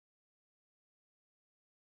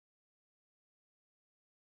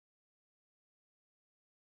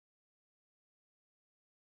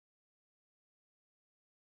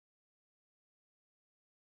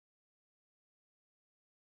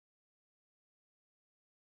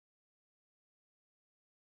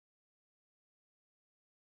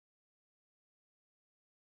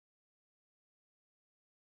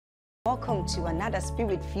Welcome to another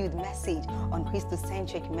spirit-filled message on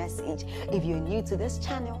Christocentric Message. If you're new to this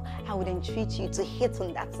channel, I would entreat you to hit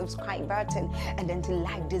on that subscribe button and then to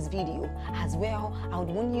like this video. As well, I would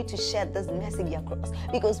want you to share this message across,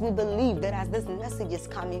 because we believe that as this message is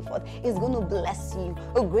coming forth, it's going to bless you.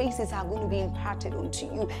 Graces are going to be imparted unto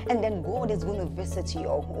you, and then God is going to visit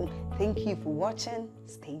your home. Thank you for watching.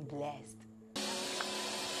 Stay blessed.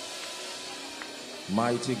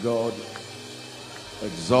 Mighty God,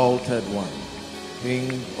 exalted one, King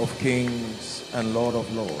of kings and Lord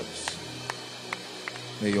of lords,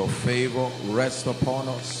 may your favor rest upon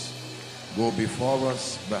us, go before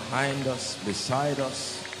us, behind us, beside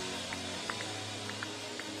us.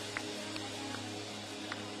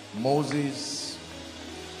 Moses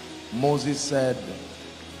said,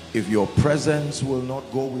 if your presence will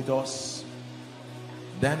not go with us,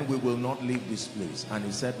 then we will not leave this place. And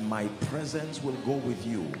he said, my presence will go with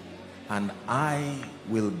you, and I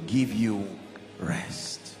will give you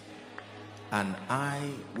rest. And I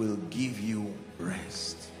will give you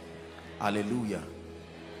rest. Hallelujah.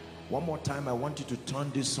 One more time, I want you to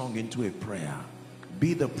turn this song into a prayer.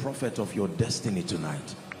 Be the prophet of your destiny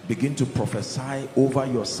tonight. Begin to prophesy over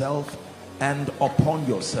yourself and upon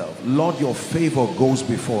yourself. Lord, your favor goes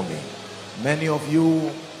before me. Many of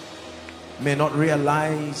you may not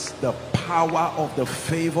realize the power of the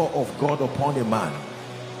favor of God upon a man.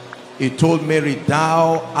 He told Mary,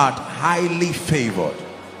 thou art highly favored.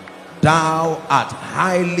 Thou art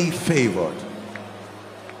highly favored.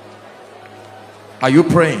 Are you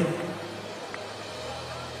praying?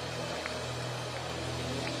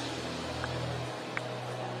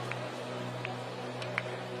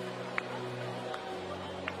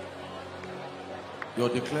 You're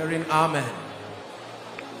declaring amen.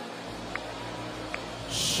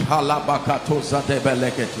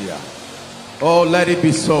 Oh, let it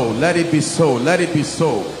be so, let it be so, let it be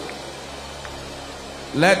so.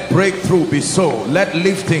 Let breakthrough be so, let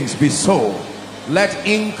liftings be so, let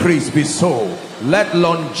increase be so, let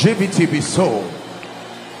longevity be so,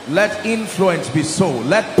 let influence be so,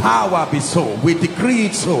 let power be so. We decree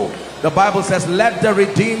it so. The Bible says, let the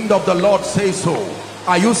redeemed of the Lord say so.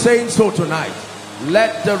 Are you saying so tonight?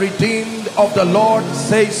 Let the redeemed of the Lord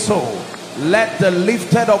say so. Let the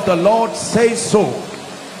lifted of the Lord say so.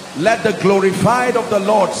 Let the glorified of the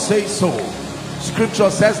Lord say so. Scripture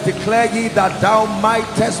says, declare ye that thou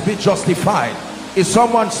mightest be justified. Is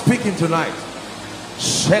someone speaking tonight?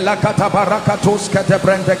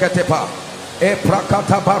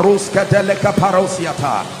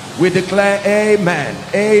 We declare amen,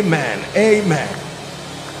 amen, amen.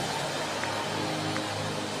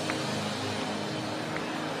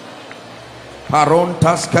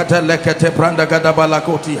 Parontas katelekete branda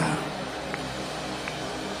gadabalakotia.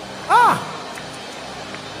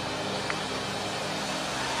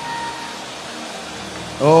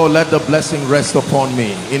 Oh, let the blessing rest upon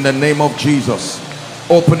me in the name of Jesus.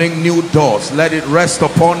 Opening new doors, let it rest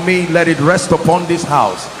upon me, let it rest upon this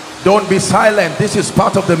house. Don't be silent. This is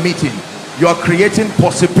part of the meeting. You are creating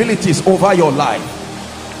possibilities over your life.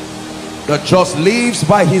 The just lives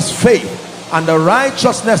by his faith, and the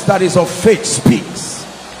righteousness that is of faith speaks.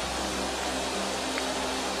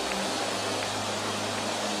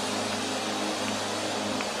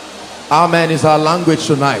 Amen is our language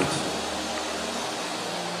tonight.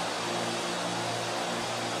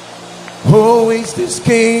 Who is this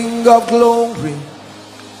King of glory?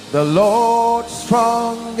 The Lord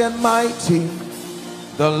strong and mighty,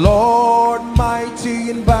 the Lord mighty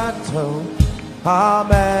in battle.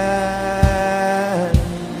 Amen.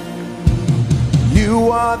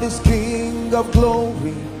 You are this King of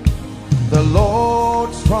glory, the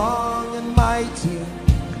Lord strong and mighty,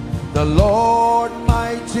 the Lord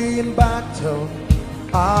mighty in battle.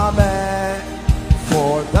 Amen.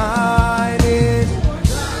 For thine is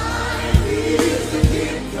the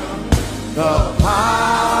kingdom, the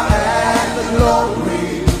power and the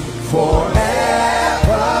glory,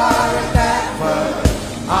 forever and ever.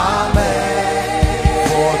 Amen.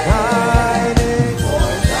 For thine is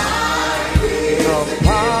the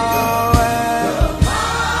power and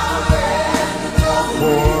the glory,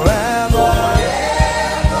 forever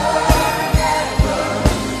and ever.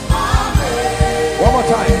 Amen. One more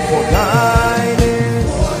time. For thine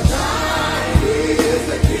is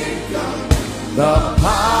the kingdom, the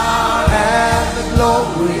power and the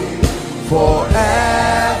glory,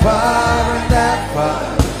 forever and ever.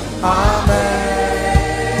 Amen.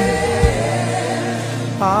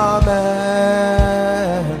 Amen.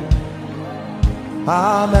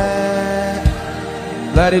 Amen.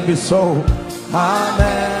 Let it be so.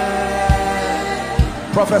 Amen.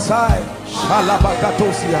 Prophesy.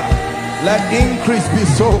 Let increase be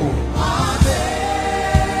so.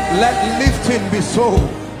 Let lifting be so.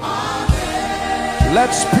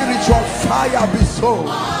 Let spiritual fire be so.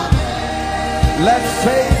 Let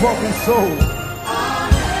favor be so.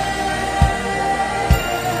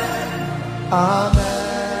 Amen.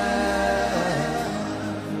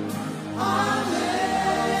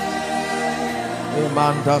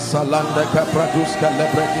 Emanda salanda kapraduska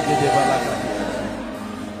lebredi de balaga.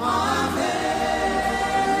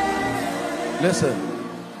 Listen,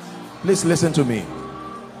 please listen to me.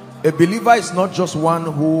 A believer is not just one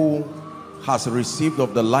who has received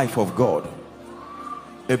of the life of God.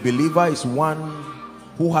 A believer is one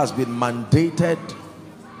who has been mandated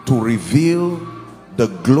to reveal the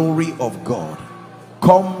glory of God.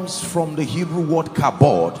 Comes from the Hebrew word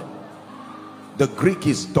kabod. The Greek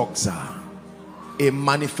is doxa, a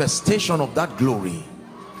manifestation of that glory.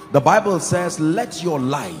 The Bible says, let your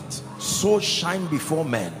light so shine before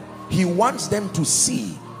men. He wants them to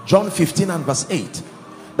see, John 15 and verse 8,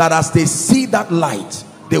 that as they see that light,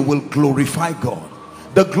 they will glorify God.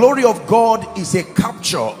 The glory of God is a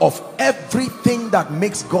capture of everything that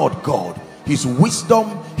makes God God. His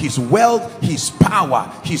wisdom, his wealth, his power,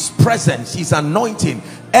 his presence, his anointing.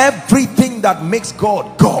 Everything that makes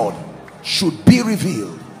God God should be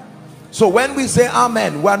revealed. So when we say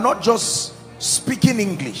amen, we are not just speaking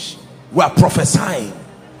English, we are prophesying.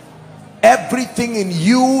 Everything in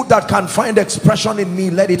you that can find expression in me,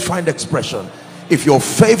 let it find expression. If your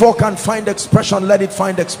favor can find expression, let it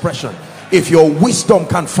find expression. If your wisdom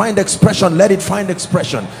can find expression, let it find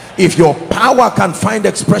expression. If your power can find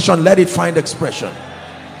expression, let it find expression.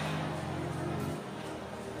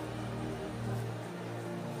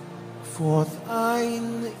 For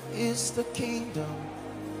thine is the kingdom,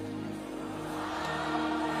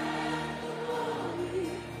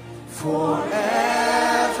 forever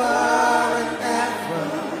and ever.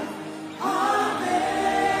 Amen.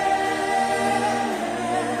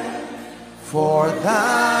 For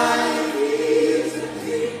thine is the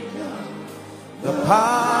kingdom, the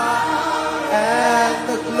power and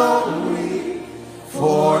the glory,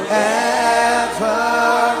 forever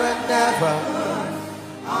and ever.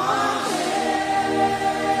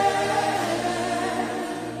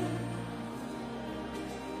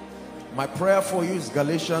 My prayer for you is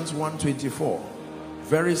Galatians 1:24.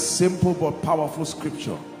 Very simple but powerful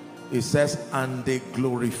scripture. It says, and they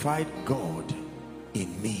glorified God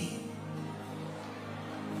in me.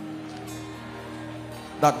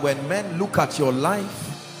 That when men look at your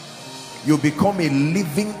life, you become a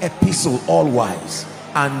living epistle, all wise,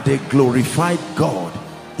 and they glorified God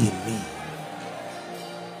in me.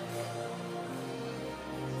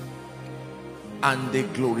 And they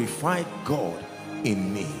glorified God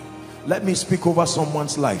in me. Let me speak over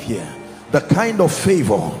someone's life here. The kind of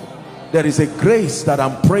favor, there is a grace that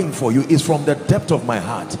I'm praying for you, is from the depth of my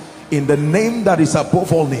heart, in the name that is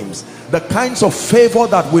above all names. The kinds of favor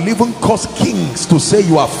that will even cause kings to say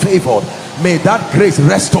you are favored, may that grace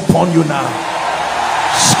rest upon you now.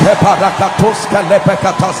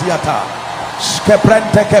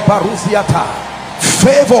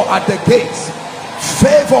 Favor at the gates,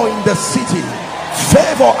 favor in the city,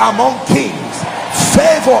 favor among kings,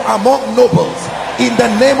 favor among nobles, in the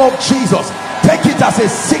name of Jesus. Take it as a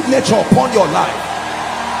signature upon your life.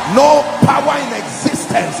 No power in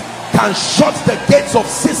existence can shut the gates of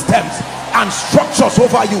systems and structures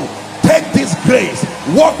over you. Take this grace,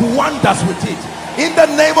 work wonders with it, in the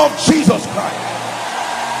name of Jesus Christ.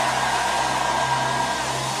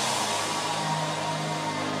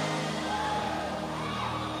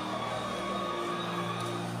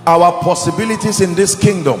 Our possibilities in this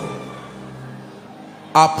kingdom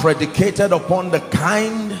are predicated upon the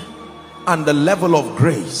kind and the level of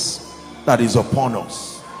grace that is upon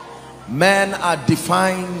us. Men are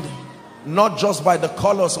defined not just by the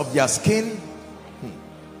colors of their skin,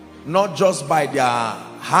 not just by their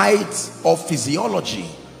height or physiology.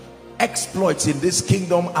 Exploits in this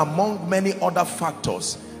kingdom, among many other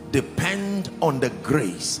factors, depend on the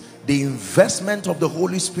grace, the investment of the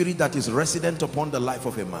Holy Spirit that is resident upon the life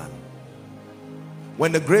of a man.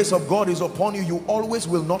 When the grace of God is upon you, you always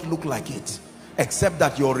will not look like it, except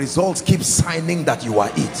that your results keep signing that you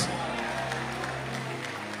are it.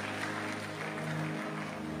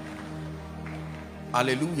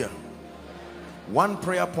 Hallelujah. One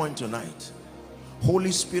prayer point tonight.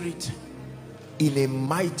 Holy Spirit, in a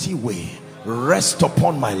mighty way, rest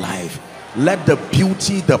upon my life. Let the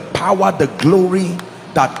beauty, the power, the glory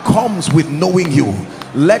that comes with knowing you,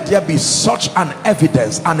 let there be such an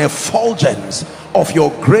evidence, an effulgence of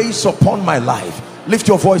your grace upon my life. Lift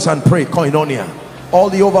your voice and pray. Koinonia. All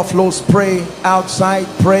the overflows, pray. Outside,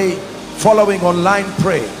 pray. Following online,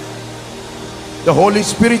 pray. The Holy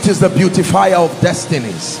Spirit is the beautifier of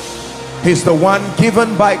destinies. He's the one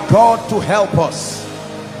given by God to help us.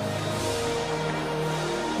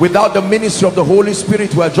 Without the ministry of the Holy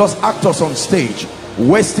Spirit, we are just actors on stage,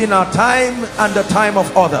 wasting our time and the time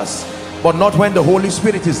of others, but not when the Holy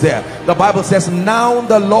Spirit is there. The Bible says, now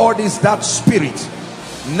the Lord is that Spirit.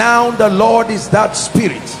 Now the Lord is that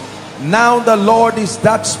Spirit. Now the Lord is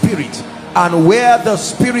that Spirit. And where the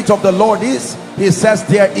Spirit of the Lord is, he says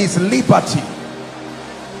there is liberty.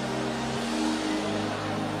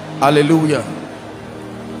 Hallelujah.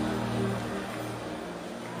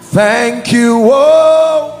 Thank you,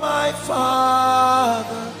 oh my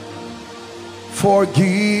Father, for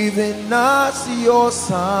giving us your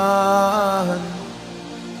Son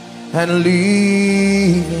and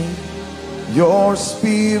leaving your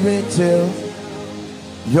Spirit till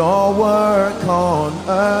your work on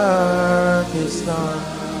earth is done.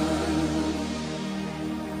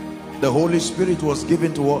 The Holy Spirit was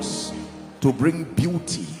given to us to bring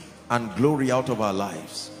beauty and glory out of our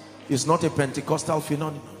lives. It's not a Pentecostal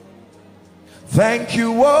phenomenon. Thank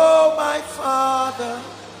you, oh my Father,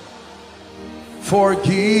 for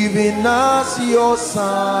giving us your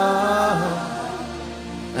Son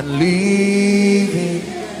and leaving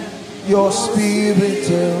your Spirit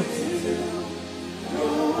till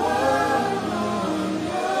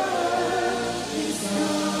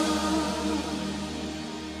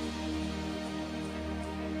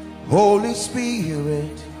Holy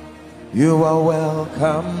Spirit, you are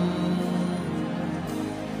welcome.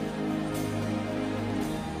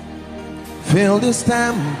 Fill this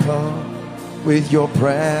temple with your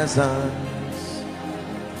presence.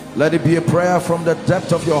 Let it be a prayer from the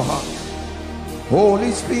depth of your heart.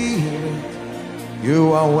 Holy Spirit,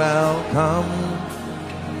 you are welcome.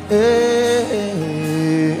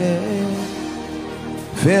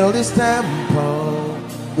 Fill this temple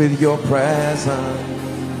with your presence.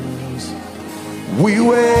 We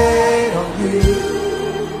wait on you,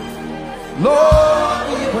 Lord,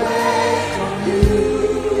 we wait on you.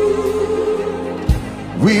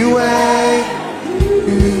 We wait on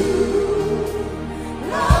you,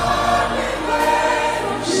 Lord, we wait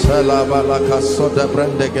on you.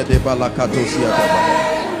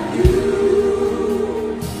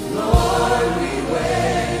 Lord, we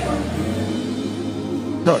wait on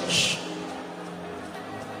you. Church,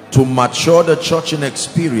 to mature the church in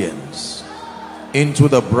experience into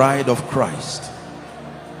the bride of Christ.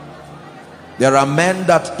 There are men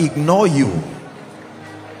that ignore you.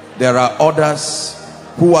 There are others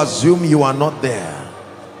who assume you are not there.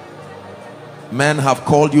 Men have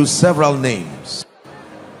called you several names.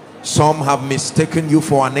 Some have mistaken you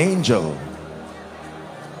for an angel.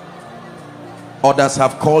 Others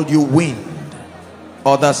have called you wind.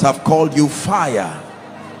 Others have called you fire.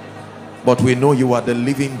 But we know you are the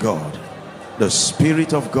living God, the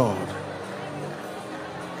Spirit of God.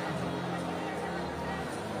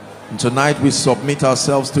 And tonight we submit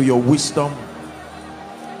ourselves to your wisdom.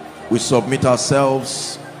 We submit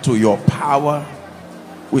ourselves to your power.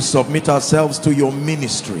 We submit ourselves to your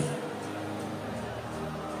ministry.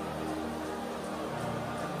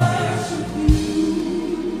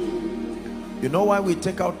 You know why we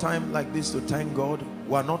take out time like this to thank God?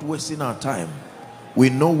 We are not wasting our time. We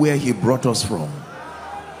know where he brought us from.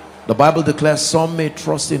 The Bible declares some may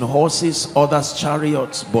trust in horses, others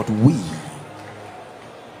chariots, but we.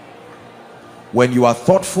 When you are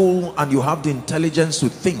thoughtful and you have the intelligence to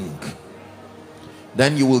think,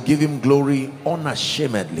 then you will give him glory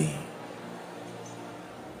unashamedly.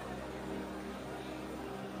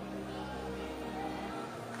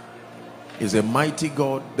 He's a mighty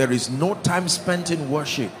God. There is no time spent in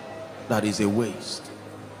worship that is a waste.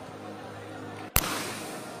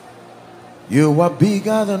 You are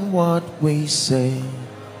bigger than what we say.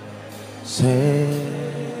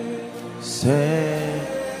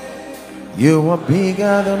 You are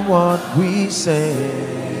bigger than what we say.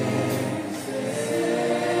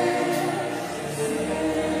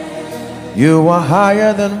 You are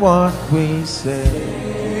higher than what we say.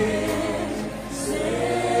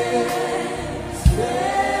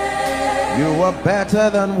 You are better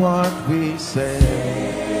than what we say.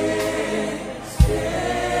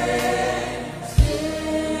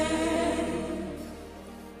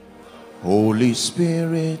 Holy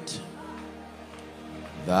Spirit,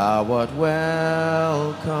 thou art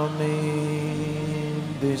welcome in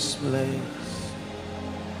this place.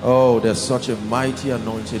 Oh, there's such a mighty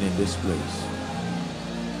anointing in this place.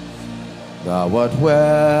 Thou art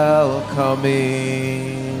welcome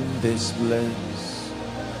in this place.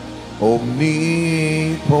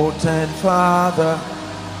 Omnipotent Father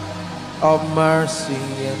of mercy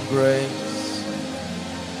and grace,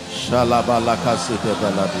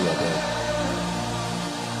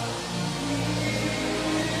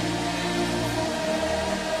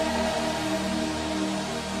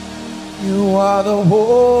 You are the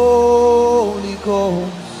Holy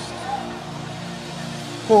Ghost.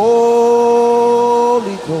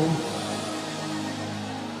 Holy Ghost.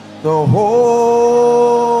 The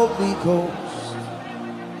Holy Ghost.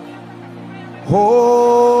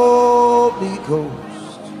 Holy Ghost.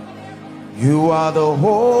 You are the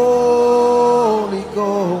Holy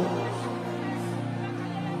Ghost.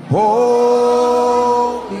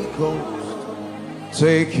 Holy Ghost.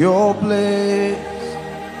 Take your place.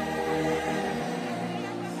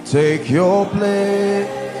 Take your place.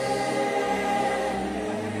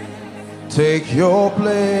 Take your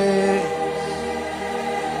place.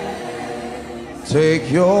 Take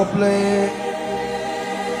your place.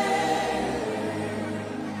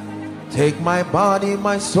 Take my body,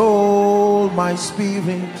 my soul, my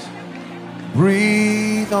spirit.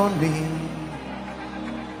 Breathe on me.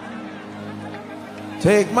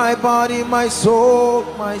 Take my body, my soul,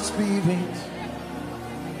 my spirit.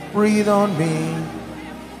 Breathe on me.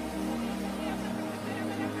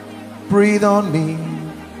 Breathe on me.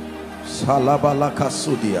 Salabalaka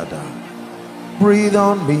sudiada. Breathe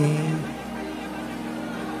on me.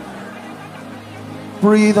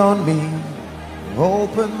 Breathe on me.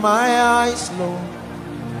 Open my eyes, Lord.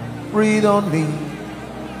 Breathe on me.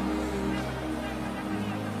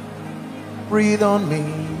 Breathe on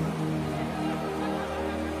me.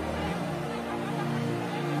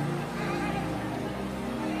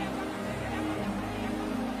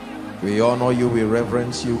 We honor you, we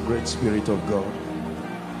reverence you, great Spirit of God,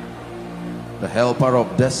 the helper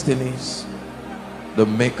of destinies, the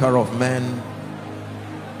maker of men.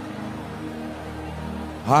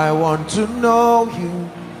 I want to know you.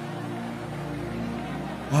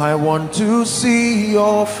 I want to see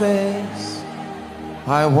your face.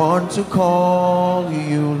 I want to call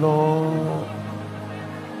you Lord.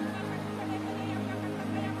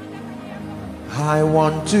 I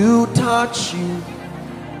want to touch you.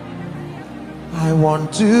 I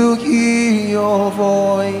want to hear your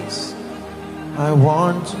voice. I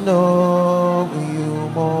want to know you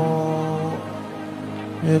more.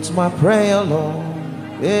 It's my prayer, Lord.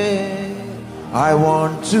 Yeah. I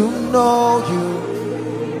want to know you.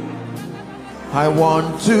 I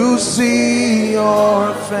want to see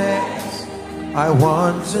your face. I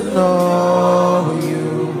want to know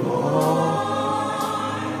you more.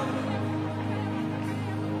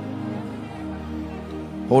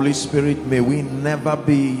 Holy Spirit, may we never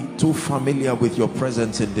be too familiar with your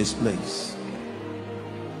presence in this place.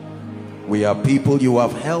 We are people you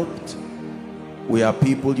have helped. We are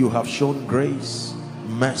people you have shown grace,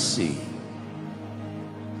 mercy.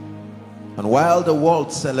 And while the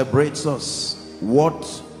world celebrates us,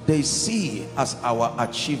 what they see as our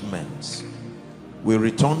achievements, we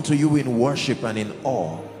return to you in worship and in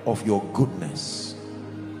awe of your goodness.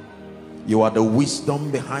 You are the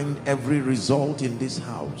wisdom behind every result in this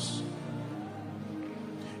house.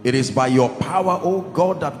 It is by your power, oh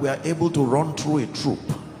God, that we are able to run through a troop.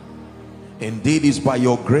 Indeed, it's by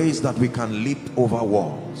your grace that we can leap over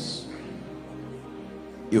walls.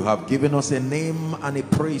 You have given us a name and a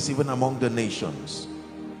praise even among the nations.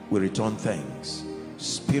 We return thanks.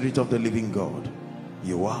 Spirit of the living God,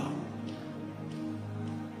 you are.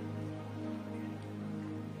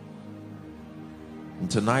 And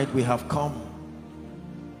tonight we have come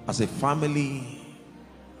as a family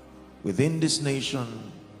within this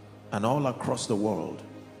nation and all across the world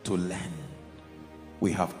to learn.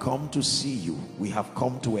 We have come to see you. We have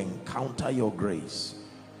come to encounter your grace.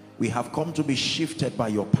 We have come to be shifted by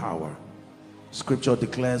your power. Scripture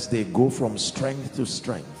declares they go from strength to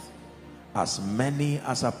strength, as many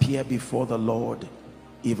as appear before the Lord,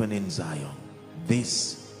 even in Zion.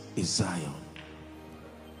 This is Zion,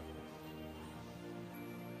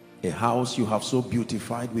 a house you have so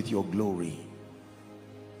beautified with your glory.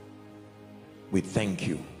 We thank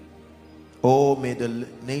you. Oh, may the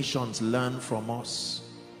nations learn from us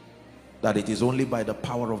that it is only by the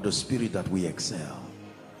power of the Spirit that we excel,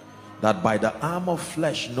 that by the arm of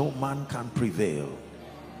flesh no man can prevail.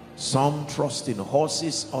 Some trust in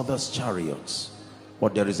horses, others chariots,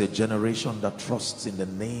 but there is a generation that trusts in the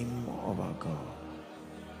name of our God.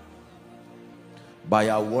 By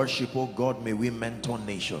our worship, oh God, may we mentor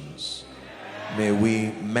nations. May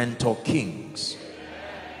we mentor kings.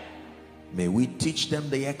 May we teach them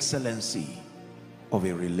the excellency of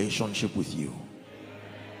a relationship with you.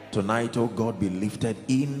 Tonight, oh God, be lifted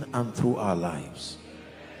in and through our lives.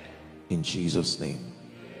 In Jesus' name.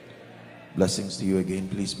 Blessings. Blessings to you again.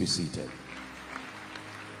 Please be seated.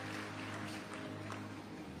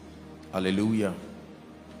 Hallelujah.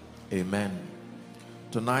 Amen.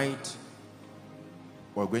 Tonight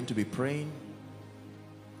we're going to be praying,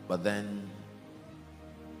 but then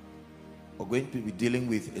we're going to be dealing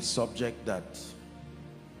with a subject that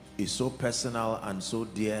is so personal and so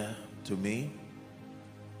dear to me.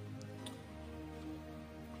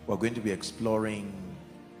 We're going to be exploring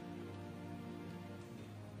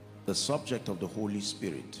the subject of the Holy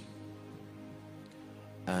Spirit.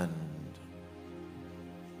 And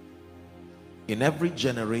in every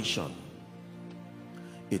generation,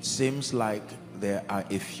 it seems like there are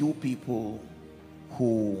a few people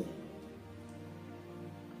who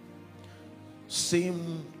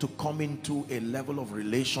seem to come into a level of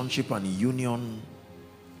relationship and union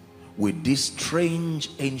with this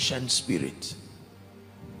strange ancient spirit.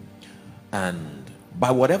 And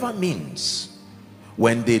by whatever means,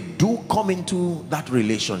 when they do come into that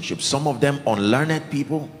relationship, some of them unlearned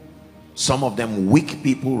people, some of them weak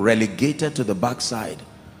people, relegated to the backside,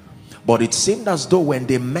 but it seemed as though when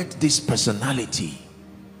they met this personality,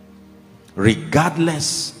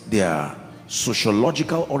 regardless their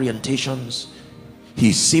sociological orientations,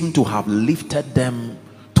 he seemed to have lifted them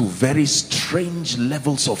to very strange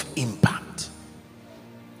levels of impact.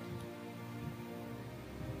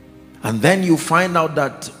 And then you find out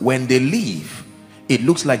that when they leave, it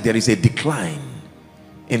looks like there is a decline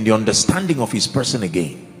in the understanding of his person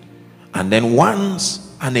again. And then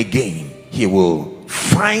once and again, he will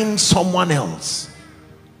find someone else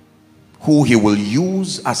who he will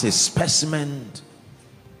use as a specimen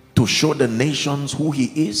to show the nations who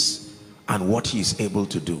he is and what he is able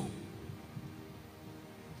to do.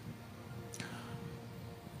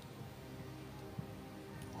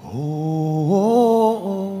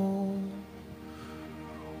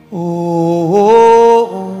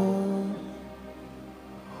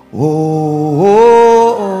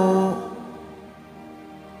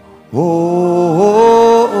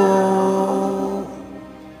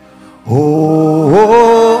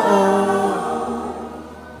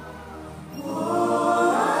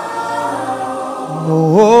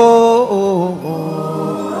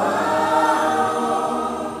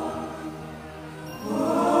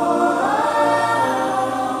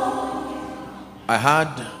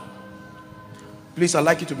 Please, I'd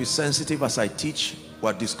like you to be sensitive as I teach.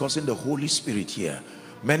 We're discussing the Holy Spirit here.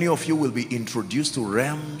 Many of you will be introduced to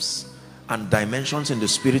realms and dimensions in the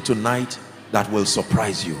Spirit tonight that will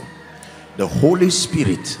surprise you. The Holy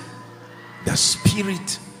Spirit, the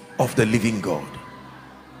Spirit of the living God.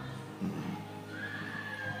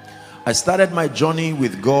 I started my journey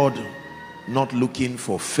with God not looking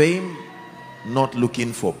for fame, not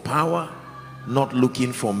looking for power, not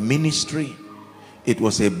looking for ministry. It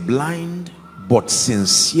was a blind but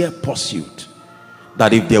sincere pursuit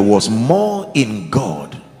that if there was more in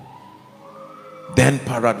God, then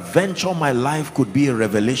peradventure my life could be a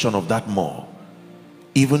revelation of that more,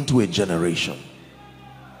 even to a generation.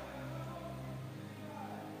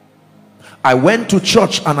 I went to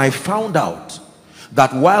church and I found out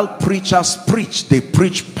that while preachers preach, they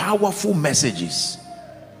preach powerful messages.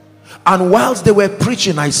 And whilst they were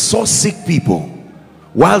preaching, I saw sick people.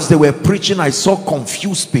 Whilst they were preaching, I saw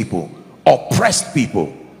confused people, oppressed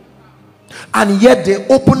people. And yet they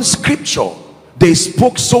opened scripture. They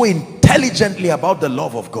spoke so intelligently about the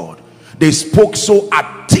love of God. They spoke so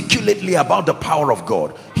articulately about the power of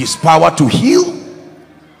God. His power to heal,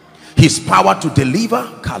 his power to deliver.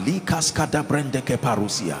 Kalikas kadabrendeke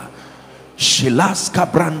parusia. Shilas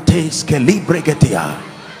kabrantes kelibregetia.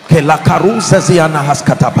 Kelakaruza ziana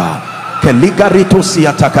haskataba. Keligarito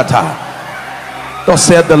siatakata. Thus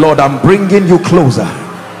said the Lord, I'm bringing you closer.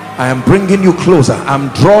 I am bringing you closer. I'm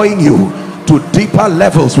drawing you to deeper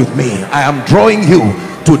levels with me. I am drawing you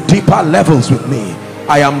to deeper levels with me.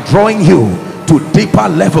 I am drawing you to deeper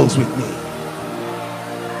levels with me.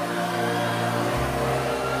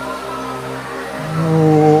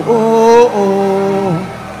 Oh, oh, oh.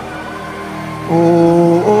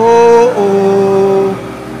 Oh, oh, oh.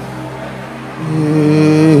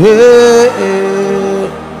 Yeah, yeah.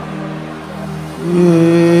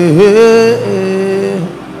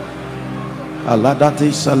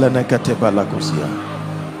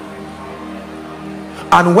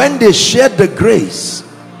 And when they shared the grace,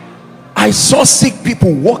 I saw sick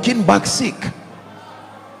people walking back sick.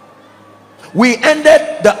 We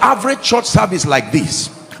ended the average church service like this.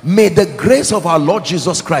 May the grace of our Lord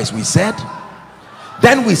Jesus Christ, we said.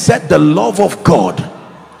 Then we said the love of God,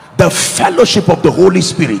 the fellowship of the Holy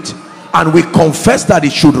Spirit, and we confessed that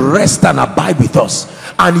it should rest and abide with us.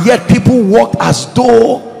 And yet people walked as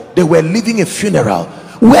though they were living a funeral.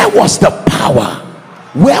 Where was the power?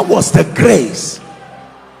 Where was the grace?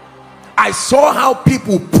 I saw how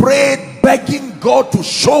people prayed, begging God to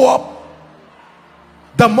show up.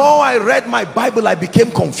 The more I read my Bible, I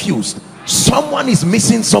became confused. Someone is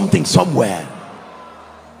missing something somewhere.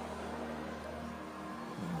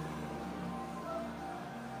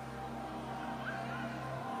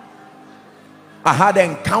 I had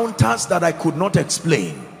encounters that I could not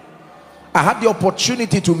explain. I had the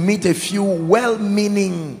opportunity to meet a few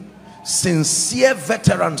well-meaning, sincere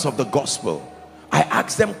veterans of the gospel. I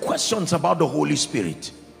asked them questions about the Holy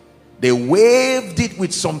Spirit. They waved it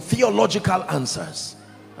with some theological answers.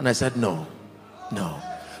 And I said, no.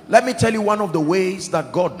 Let me tell you one of the ways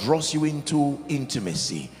that God draws you into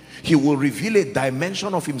intimacy. He will reveal a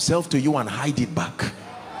dimension of himself to you and hide it back.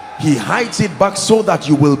 He hides it back so that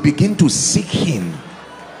you will begin to seek him.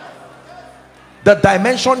 The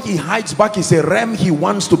dimension he hides back is a realm he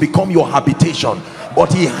wants to become your habitation,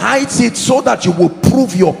 but he hides it so that you will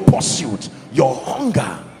prove your pursuit, your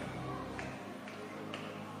hunger.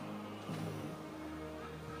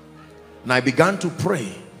 And I began to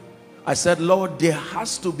pray. I said, Lord, there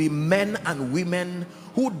has to be men and women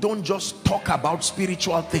who don't just talk about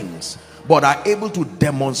spiritual things, but are able to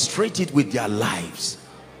demonstrate it with their lives.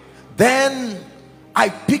 Then I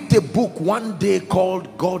picked a book one day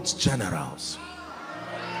called God's Generals.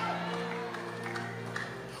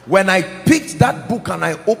 When I picked that book and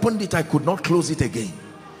I opened it, I could not close it again.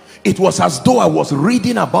 It was as though I was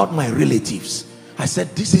reading about my relatives. I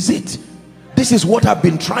said, this is it. This is what I've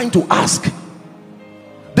been trying to ask.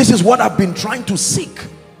 This is what I've been trying to seek.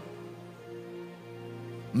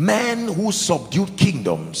 Men who subdued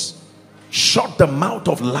kingdoms, shut the mouth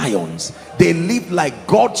of lions. They lived like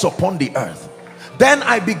gods upon the earth. Then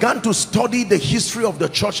I began to study the history of the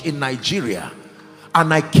church in Nigeria,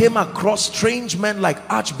 and I came across strange men like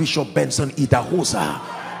Archbishop Benson Idahosa,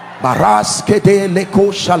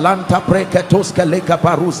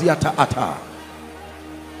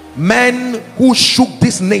 men who shook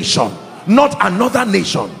this nation, not another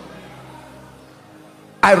nation.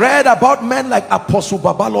 I read about men like Apostle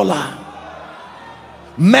Babalola,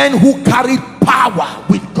 men who carried power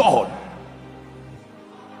with God.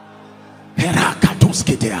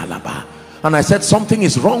 And I said, something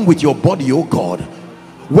is wrong with your body, oh God.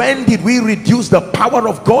 When did we reduce the power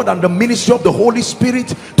of God and the ministry of the Holy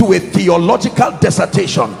Spirit to a theological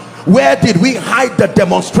dissertation? Where did we hide the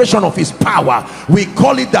demonstration of his power? We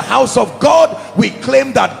call it the house of God. We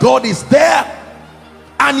claim that God is there,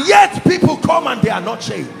 and yet people come and they are not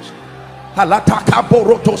changed. And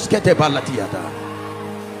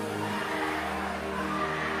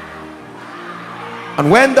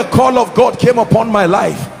when the call of God came upon my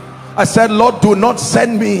life, I said, Lord, do not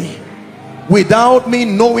send me without me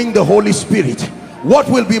knowing the Holy Spirit. What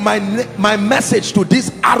will be my message to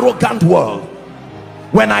this arrogant world?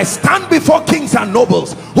 When I stand before kings and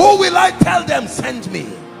nobles, who will I tell them, send me?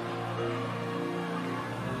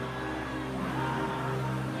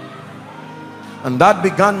 And that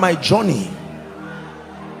began my journey,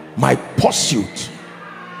 my pursuit,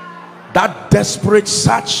 that desperate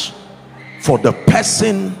search for the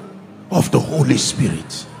person of the Holy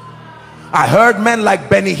Spirit. I heard men like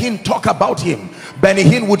Benny Hinn talk about him. Benny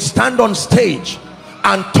Hinn would stand on stage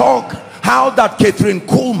and talk how that Catherine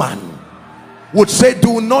Kuhlman would say,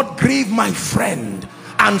 do not grieve my friend,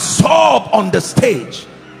 and sob on the stage.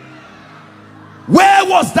 Where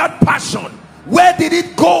was that passion? Where did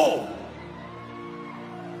it go?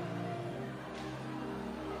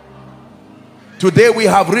 Today we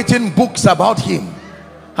have written books about him,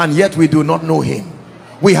 and yet we do not know him.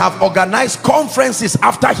 We have organized conferences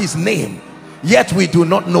after his name, yet we do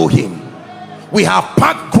not know him. We have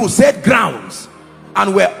packed crusade grounds,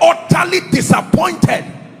 and we're utterly disappointed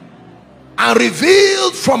and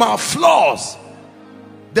revealed from our flaws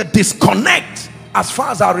the disconnect as far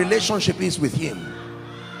as our relationship is with him.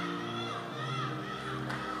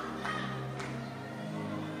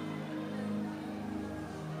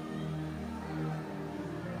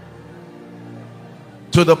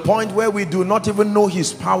 To the point where we do not even know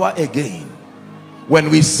his power again. When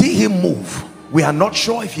we see him move, we are not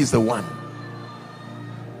sure if he's the one.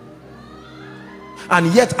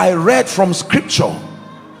 And yet I read from scripture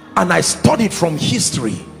and I studied from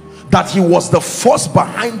history that he was the force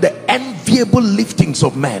behind the enviable liftings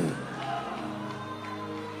of men,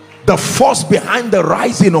 the force behind the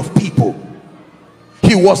rising of people.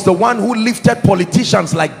 He was the one who lifted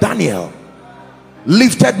politicians like Daniel,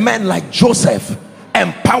 lifted men like Joseph,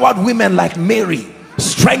 empowered women like Mary,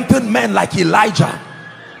 strengthened men like Elijah.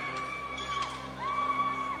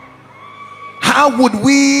 How would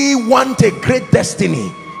we want a great destiny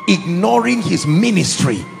ignoring his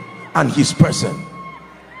ministry and his person?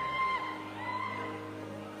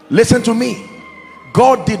 Listen to me.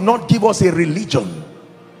 God did not give us a religion.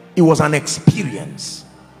 It was an experience.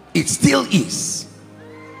 It still is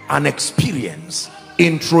an experience,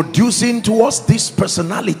 introducing to us this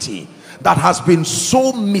personality that has been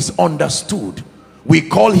so misunderstood. We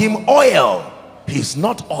call him oil. He's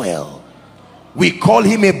not oil. We call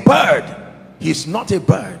him a bird. He's not a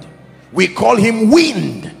bird. We call him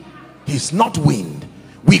wind. He's not wind.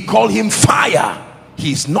 We call him fire.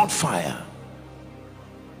 He's not fire.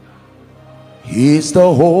 He is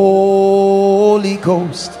the Holy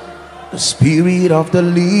Ghost, the Spirit of the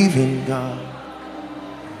living God.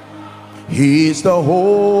 He is the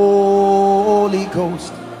Holy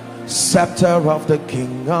Ghost, scepter of the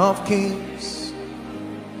King of Kings.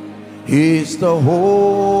 He is the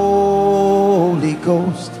Holy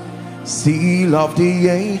Ghost, seal of the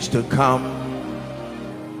age to come.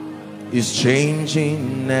 Is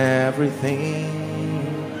changing everything.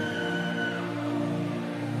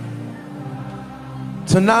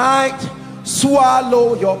 Tonight,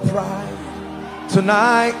 swallow your pride.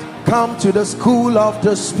 Tonight, come to the school of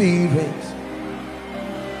the Spirit.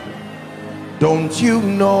 Don't you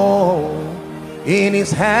know in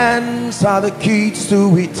his hands are the keys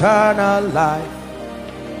to eternal life?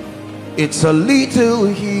 It's a little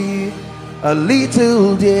here, a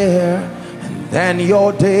little there, and then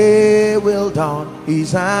your day will dawn.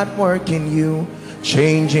 He's at work in you,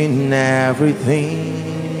 changing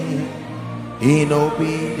everything in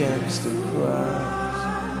obedience to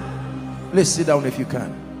Christ. Let's sit down if you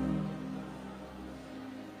can.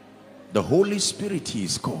 The Holy Spirit he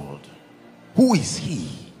is called. Who is he?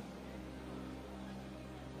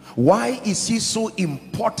 Why is he so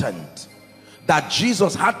important that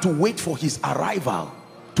Jesus had to wait for his arrival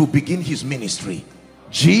to begin his ministry?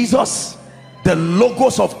 Jesus, the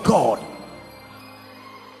Logos of God,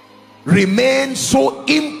 remained so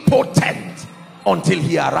impotent until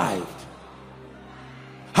he arrived.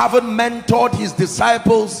 Having mentored his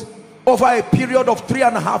disciples over a period of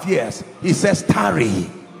 3.5 years, he says, tarry,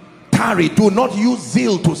 tarry, do not use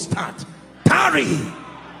zeal to start, tarry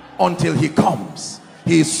until he comes.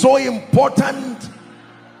 He is so important.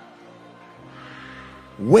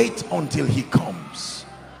 Wait until he comes.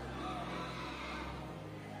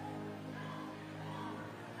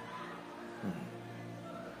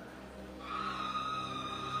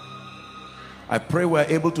 I pray we're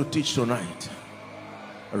able to teach tonight.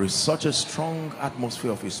 There is such a strong atmosphere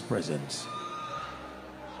of his presence.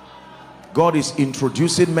 God is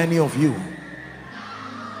introducing many of you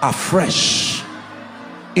afresh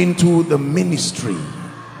into the ministry.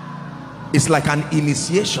 It's like an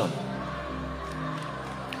initiation,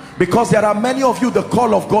 because there are many of you, the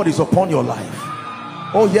call of God is upon your life.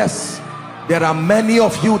 Oh yes, there are many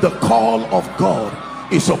of you, the call of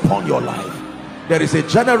God is upon your life. There is a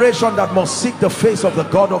generation that must seek the face of the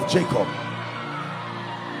God of Jacob.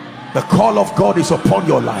 The call of God is upon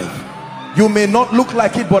your life. You may not look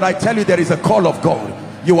like it, but I tell you, there is a call of God.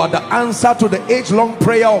 You are the answer to the age-long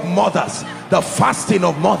prayer of mothers, the fasting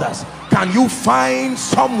of mothers. Can you find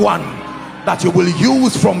someone that you will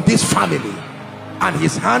use from this family? And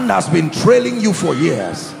his hand has been trailing you for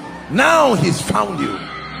years. Now he's found you.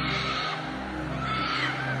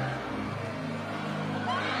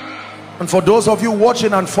 And for those of you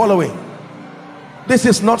watching and following, this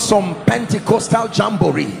is not some Pentecostal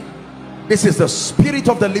jamboree. This is the Spirit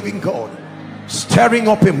of the living God stirring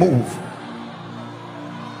up a move.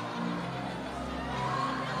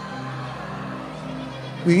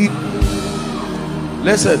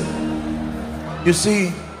 Listen, you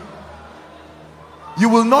see, you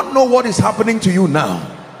will not know what is happening to you now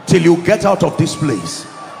till you get out of this place,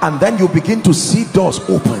 and then you begin to see doors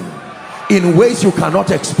open in ways you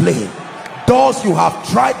cannot explain. Doors you have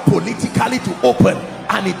tried politically to open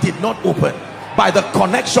and it did not open, by the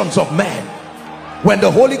connections of men. When the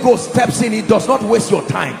Holy Ghost steps in, it does not waste your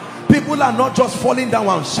time. People are not just falling down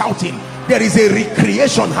and shouting. There is a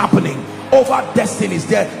recreation happening over destinies.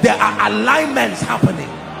 There are alignments happening.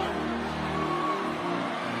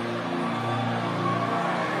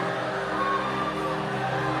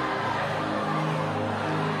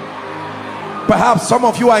 Perhaps some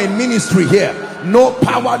of you are in ministry here. No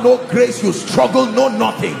power, no grace, you struggle, no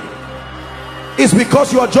nothing. It's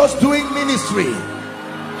because you are just doing ministry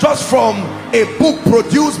just from a book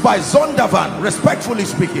produced by Zondervan, respectfully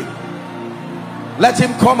speaking. Let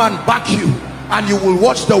him come and back you, and you will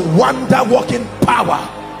watch the wonder-working power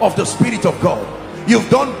of the Spirit of God. You've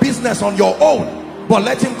done business on your own, but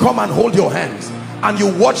let him come and hold your hands, and you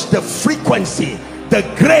watch the frequency, the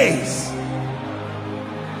grace.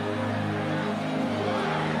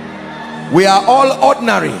 We are all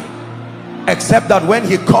ordinary, except that when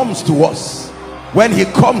he comes to us, When he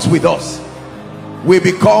comes with us, we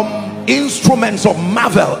become instruments of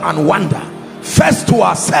marvel and wonder, first to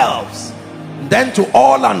ourselves, then to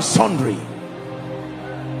all and sundry.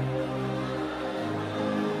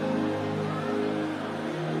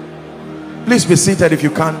 Please be seated if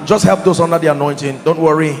you can. Just help those under the anointing. Don't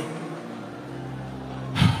worry.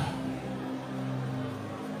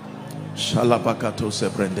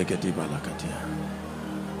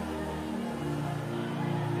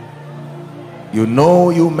 You know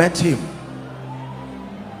you met him.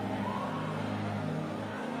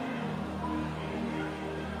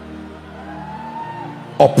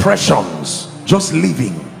 Oppressions just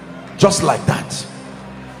living just like that.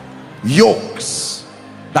 Yokes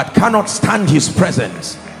that cannot stand his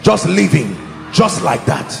presence just living just like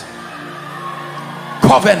that.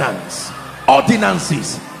 Covenants,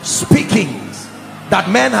 ordinances, speakings that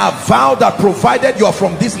men have vowed that provided you are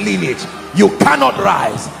from this lineage, you cannot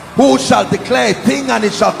rise. Who shall declare a thing and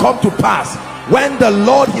it shall come to pass when the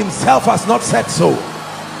Lord himself has not said so?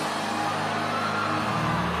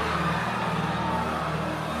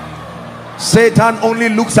 Satan only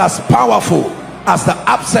looks as powerful as the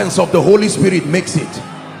absence of the Holy Spirit makes it.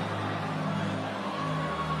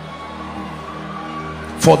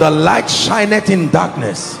 For the light shineth in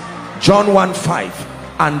darkness, John 1:5,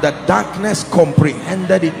 and the darkness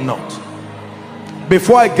comprehended it not.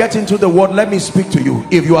 Before I get into the word, let me speak to you.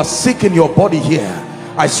 If you are sick in your body here,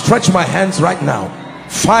 I stretch my hands right now.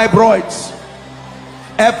 Fibroids,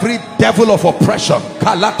 every devil of oppression,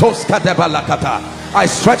 I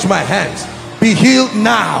stretch my hands. Be healed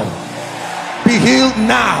now. Be healed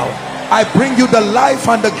now. I bring you the life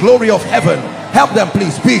and the glory of heaven. Help them,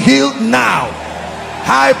 please. Be healed now.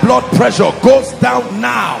 High blood pressure goes down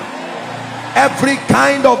now. Every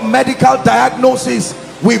kind of medical diagnosis,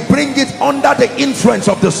 we bring it under the influence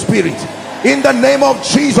of the Spirit in the name of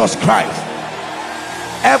Jesus Christ.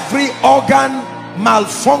 Every organ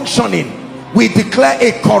malfunctioning, we declare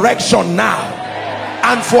a correction now.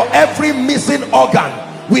 And for every missing organ,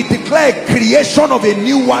 we declare a creation of a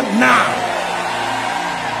new one now.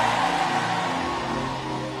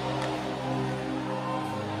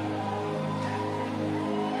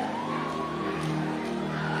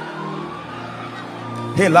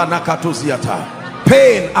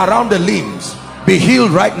 Pain around the limbs, be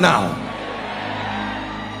healed right now.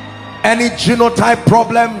 Any genotype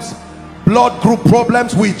problems, blood group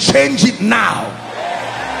problems, we change it now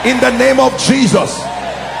in the name of Jesus.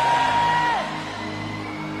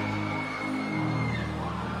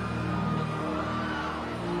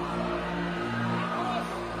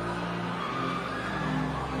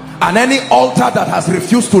 And any altar that has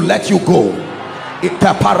refused to let you go,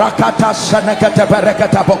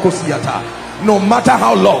 no matter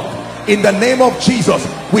how long, in the name of Jesus,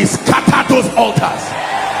 we scatter those altars.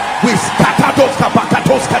 We scatter those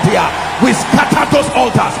we scatter those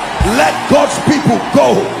altars. Let God's people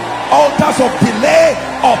go. Altars of delay,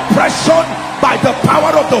 oppression, by the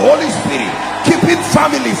power of the Holy Spirit, keeping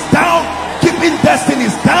families down, keeping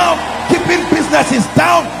destinies down, keeping businesses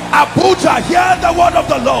down. Abuja, hear the word of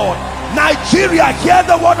the Lord. Nigeria, hear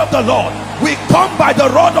the word of the Lord. We come by the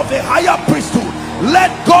rod of a higher priesthood.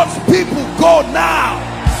 Let God's people go now.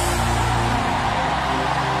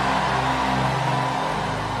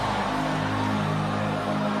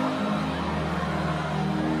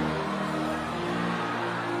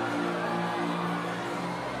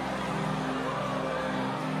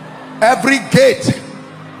 Every gate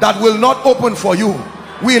that will not open for you,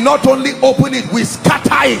 we not only open it, we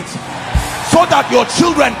scatter it so that your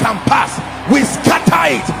children can pass. We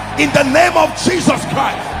scatter it in the name of Jesus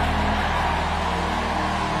Christ.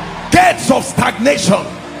 Gates of stagnation,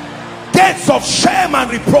 gates of shame and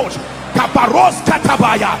reproach,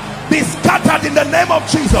 be scattered in the name of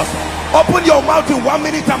Jesus. Open your mouth in 1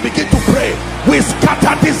 minute and begin to pray. We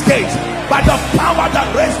scatter these gates by the power that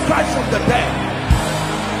raised Christ from the dead.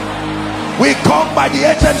 We come by the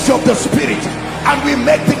agency of the Spirit and we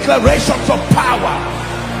make declarations of power.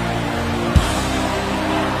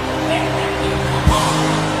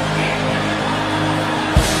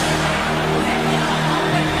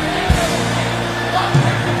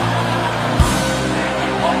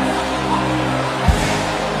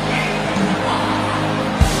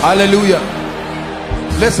 Hallelujah.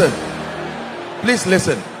 Listen, please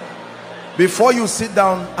listen. Before you sit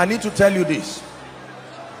down, I need to tell you this.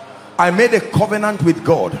 I made a covenant with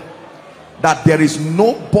God that there is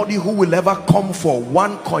nobody who will ever come for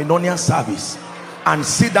one koinonia service and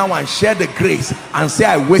sit down and share the grace and say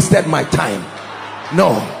I wasted my time.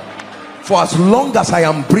 No. For as long as I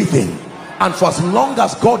am breathing and for as long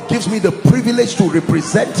as God gives me the privilege to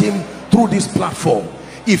represent him through this platform,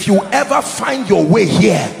 If you ever find your way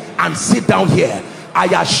here and sit down here, I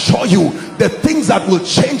assure you the things that will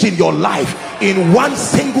change in your life in one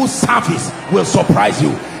single service will surprise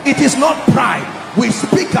you. It is not pride. We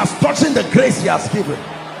speak as touching the grace he has given.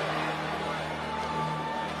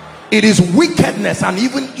 It is wickedness and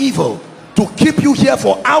even evil to keep you here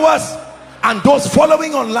for hours, and those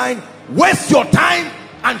following online waste your time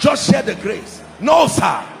and just share the grace. No,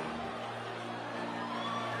 sir.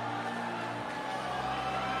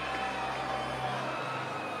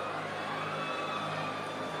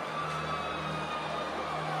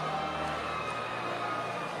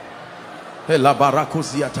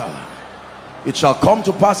 It shall come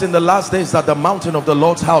to pass in the last days that the mountain of the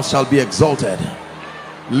Lord's house shall be exalted,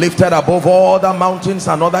 lifted above all the mountains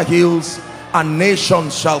and other hills, and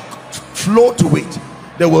nations shall flow to it.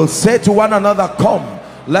 They will say to one another, come,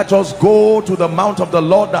 let us go to the mount of the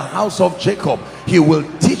Lord, the house of Jacob. He will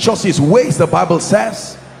teach us his ways, the Bible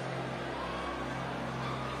says.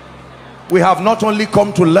 We have not only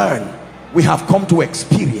come to learn, we have come to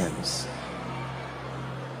experience.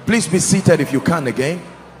 Please be seated if you can again.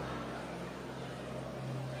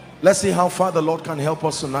 Let's see how far the Lord can help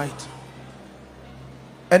us tonight.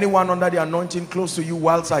 Anyone under the anointing close to you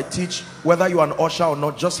whilst I teach, whether you're an usher or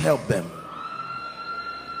not, just help them.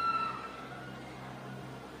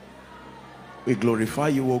 We glorify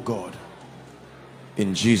you, O God,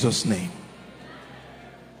 in Jesus' name.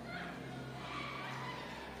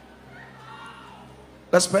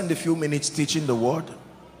 Let's spend a few minutes teaching the word,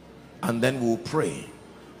 and then we'll pray.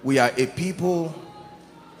 We are a people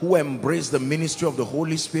who embrace the ministry of the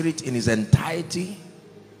Holy Spirit in his entirety,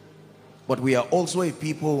 but we are also a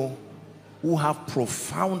people who have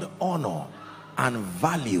profound honor and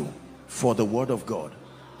value for the word of God.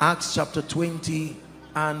 Acts chapter 20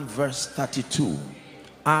 and verse 32.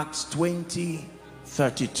 Acts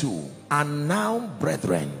 20:32. And now,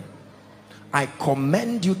 brethren, I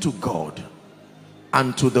commend you to God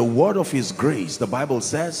and to the word of his grace, the Bible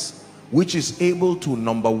says, which is able to,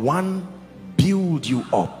 number one, build you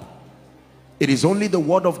up. It is only the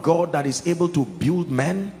word of God that is able to build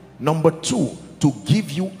men. Number two, to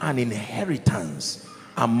give you an inheritance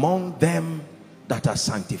among them that are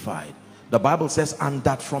sanctified. The Bible says, and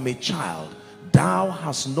that from a child thou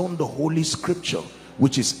hast known the holy scripture,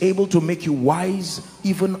 which is able to make you wise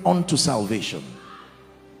even unto salvation.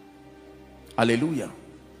 Hallelujah.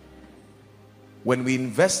 When we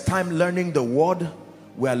invest time learning the word,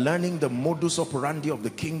 we are learning the modus operandi of the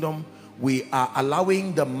kingdom. We are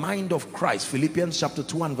allowing the mind of Christ. Philippians chapter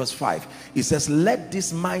 2 and verse 5. It says, let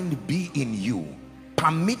this mind be in you.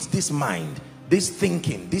 Permit this mind, this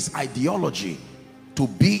thinking, this ideology to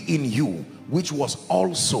be in you, which was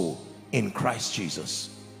also in Christ Jesus.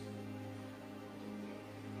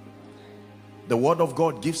 The word of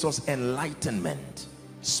God gives us enlightenment,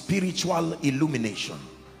 spiritual illumination,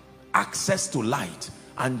 access to light.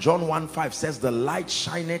 And John 1:5 says, the light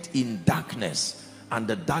shineth in darkness, and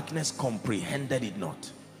the darkness comprehended it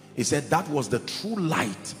not. He said that was the true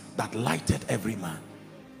light that lighted every man.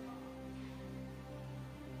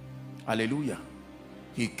 Hallelujah.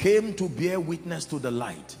 He came to bear witness to the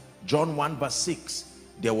light. John 1 verse 6.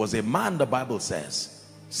 There was a man, the Bible says,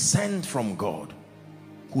 sent from God,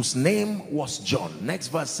 whose name was John. Next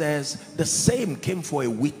verse says, the same came for a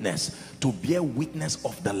witness, to bear witness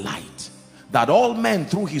of the light, that all men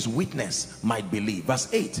through his witness might believe.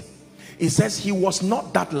 Verse 8, it says he was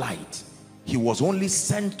not that light. He was only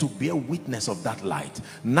sent to bear witness of that light.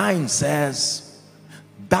 9 says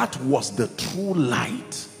that was the true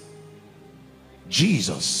light,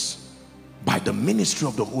 Jesus, by the ministry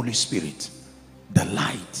of the Holy Spirit, the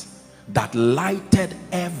light that lighted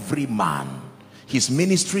every man. His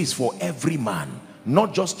ministry is for every man,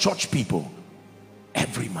 not just church people,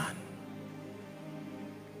 every man.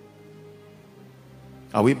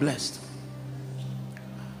 Are we blessed?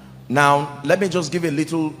 Now, let me just give a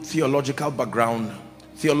little theological background.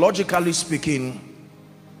 Theologically speaking,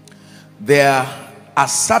 there are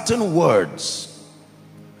certain words,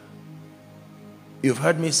 you've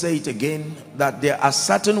heard me say it again, that there are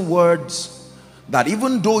certain words that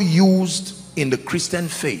even though used in the Christian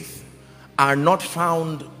faith are not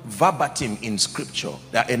found verbatim in scripture.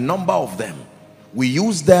 There are a number of them. We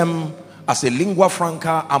use them as a lingua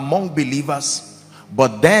franca among believers,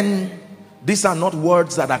 but then these are not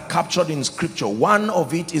words that are captured in scripture. One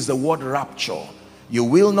of it is the word rapture. You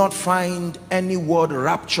will not find any word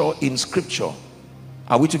rapture in scripture.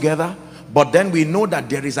 Are we together? But then we know that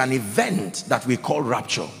there is an event that we call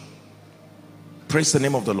rapture. Praise the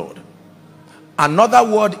name of the Lord. Another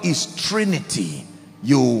word is Trinity.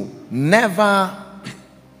 You never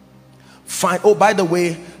Fine. Oh, by the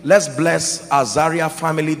way, let's bless our Zaria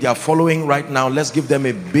family. They are following right now. Let's give them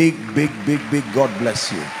a big God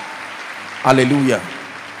bless you. Hallelujah.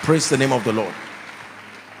 Praise the name of the Lord.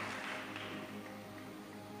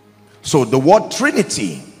 So the word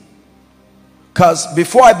Trinity, because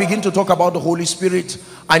before I begin to talk about the Holy Spirit,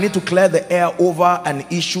 I need to clear the air over an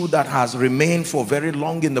issue that has remained for very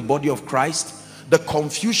long in the body of Christ. The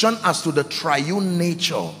confusion as to the triune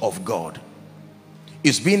nature of God.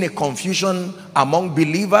 It's been a confusion among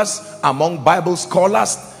believers, among Bible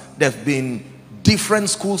scholars. There have been different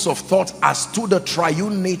schools of thought as to the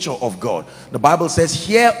triune nature of God. The Bible says,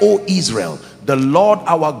 "Hear, O Israel, the Lord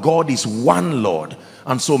our God is one Lord."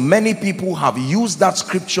 And so many people have used that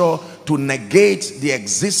scripture to negate the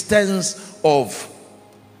existence of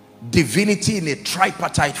divinity in a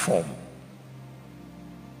tripartite form.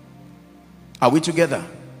 Are we together?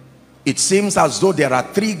 It seems as though there are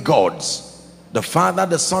three gods: the Father,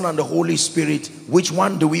 the Son, and the Holy Spirit. Which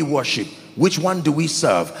one do we worship? Which one do we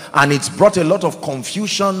serve? And it's brought a lot of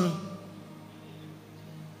confusion.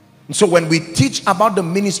 And so when we teach about the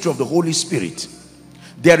ministry of the Holy Spirit,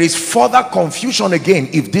 there is further confusion again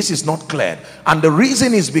if this is not cleared. And the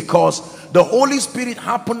reason is because the Holy Spirit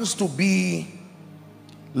happens to be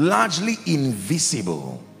largely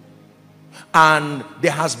invisible, and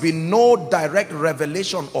there has been no direct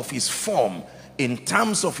revelation of his form in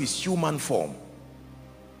terms of his human form.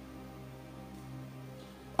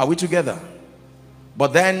 Are we together?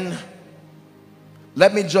 But then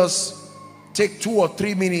let me just take 2 or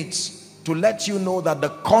 3 minutes to let you know that the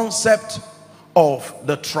concept of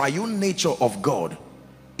the triune nature of God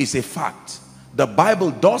is a fact. The Bible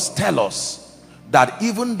does tell us that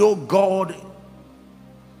even though God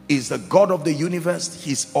is the God of the universe,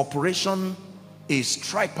 his operation is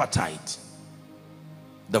tripartite: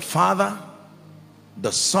 the Father,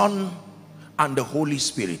 the Son, and the Holy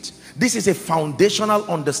Spirit. This is a foundational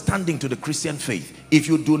understanding to the Christian faith. If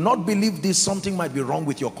you do not believe this, something might be wrong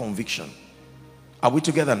with your conviction. Are we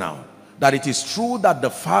together now? That it is true that the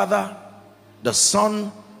Father, the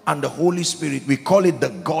Son, and the Holy Spirit, we call it the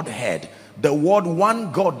Godhead. The word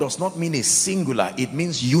one God does not mean a singular, it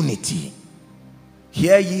means unity.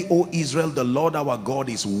 Hear ye, O Israel, the Lord our God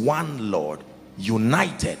is one Lord,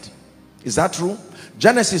 united. Is that true?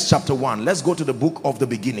 Genesis chapter 1. Let's go to the book of the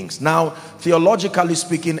beginnings. Now, theologically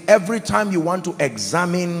speaking, every time you want to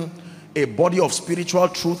examine a body of spiritual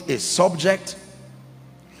truth, a subject,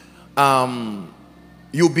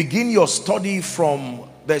 you begin your study from,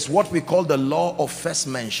 there's what we call the law of first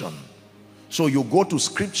mention. So you go to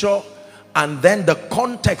scripture, and then the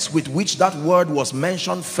context with which that word was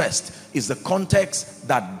mentioned first is the context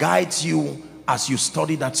that guides you as you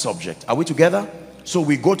study that subject. Are we together? So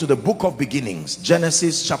we go to the book of beginnings,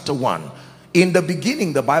 Genesis chapter 1. In the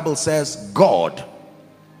beginning, the Bible says, God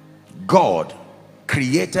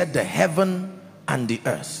created the heaven and the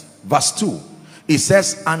earth. Verse 2, it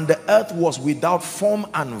says, and the earth was without form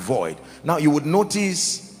and void. Now you would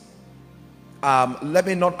notice, let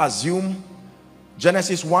me not assume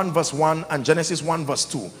Genesis 1 verse 1 and Genesis 1 verse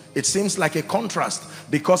 2. It seems like a contrast,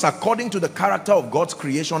 because according to the character of God's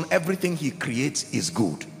creation, everything he creates is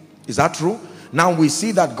good. Is that true? Now we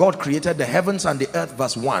see that God created the heavens and the earth,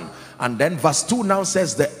 verse 1. And then verse 2 now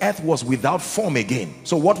says the earth was without form again.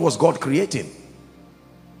 So what was God creating?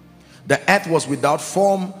 The earth was without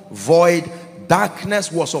form, void,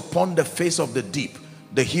 darkness was upon the face of the deep.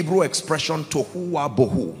 The Hebrew expression tohu wa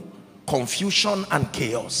bohu, confusion and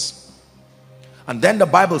chaos. And then the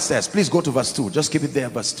Bible says, please go to verse 2, just keep it there,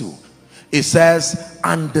 verse 2. It says,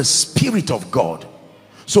 and the Spirit of God.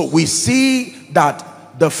 So we see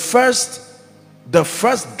that the first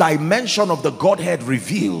dimension of the Godhead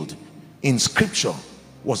revealed in scripture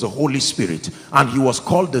was the Holy Spirit, and he was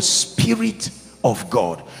called the Spirit of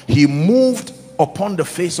God. He moved upon the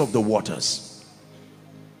face of the waters.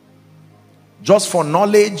 Just for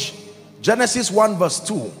knowledge, Genesis 1 verse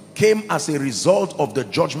 2 came as a result of the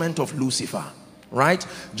judgment of Lucifer, right?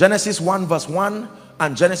 Genesis 1 verse 1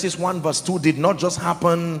 and Genesis 1 verse 2 did not just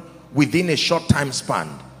happen within a short time span.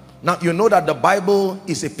 Now you know that the Bible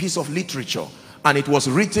is a piece of literature, and it was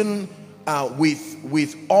written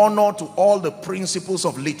with honor to all the principles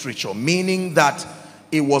of literature, meaning that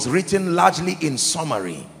it was written largely in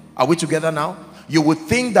summary. Are we together now? You would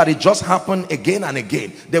think that it just happened again and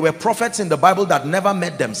again. There were prophets in the Bible that never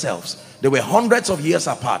met themselves. They were hundreds of years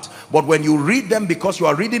apart. But when you read them, because you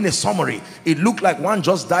are reading a summary, it looked like one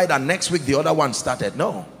just died and next week the other one started.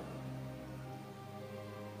 No.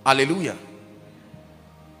 Hallelujah.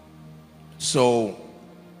 So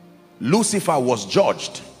Lucifer was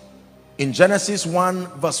judged in Genesis 1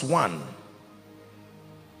 verse 1.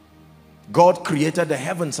 God created the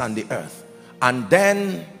heavens and the earth. And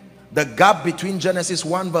then the gap between Genesis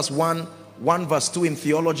 1 verse 1, 1 verse 2 in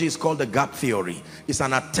theology is called the gap theory. It's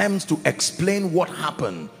an attempt to explain what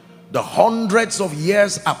happened the hundreds of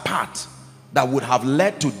years apart that would have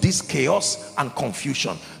led to this chaos and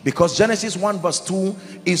confusion. Because Genesis 1 verse 2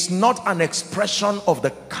 is not an expression of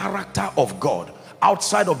the character of God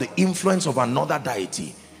outside of the influence of another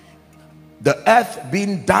deity. The earth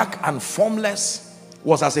being dark and formless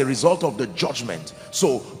was as a result of the judgment.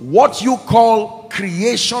 So what you call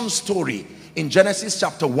creation story in Genesis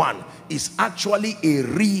chapter 1 is actually a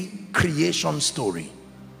recreation story.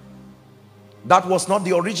 That was not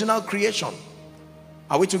the original creation.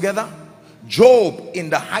 Are we together? Job, in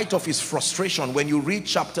the height of his frustration, when you read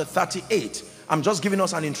chapter 38, I'm just giving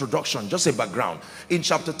us an introduction, just a background. In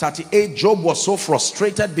chapter 38, Job was so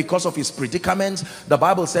frustrated because of his predicaments. The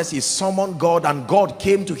Bible says he summoned God, and God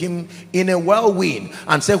came to him in a whirlwind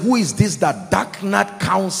and said, who is this that darkeneth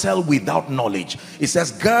counsel without knowledge? It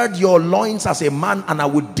says, gird your loins as a man, and I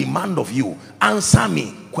would demand of you. Answer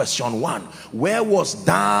me. Question 1. Where was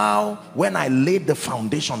thou when I laid the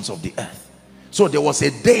foundations of the earth? So there was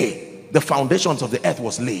a day the foundations of the earth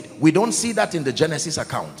was laid. We don't see that in the Genesis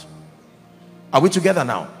account. Are we together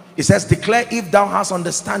now? It says, declare if thou hast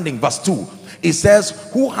understanding. Verse 2, it says,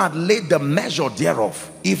 who had laid the measure thereof,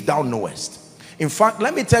 if thou knowest. In fact,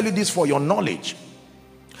 let me tell you this for your knowledge.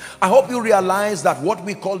 I hope you realize that what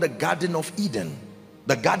we call the Garden of Eden,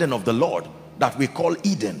 the garden of the Lord that we call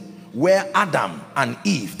Eden, where Adam and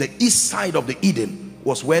Eve, the east side of the Eden,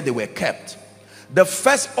 was where they were kept. The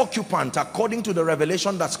first occupant, according to the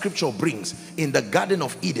revelation that scripture brings, in the Garden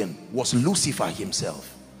of Eden was Lucifer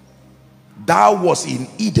himself. Thou was in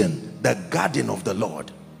Eden, the garden of the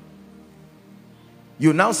Lord.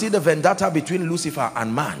 You now see the vendetta between Lucifer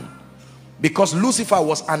and man, because Lucifer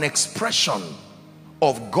was an expression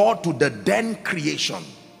of God to the then creation.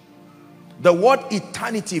 The word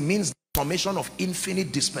eternity means the formation of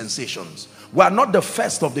infinite dispensations. We are not the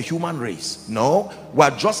first of the human race. No, we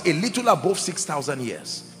are just a little above 6,000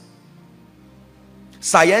 years.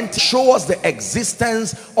 Scientists show us the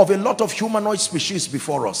existence of a lot of humanoid species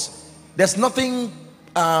before us. There's nothing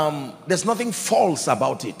false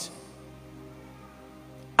about it.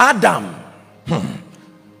 Adam,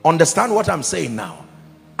 understand what I'm saying now.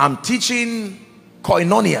 I'm teaching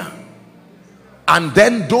koinonia, and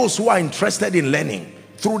then those who are interested in learning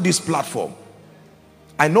through this platform.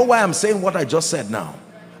 I know why I'm saying what I just said now.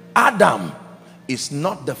 Adam is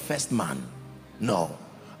not the first man. No.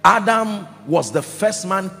 Adam was the first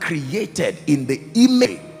man created in the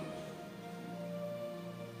image.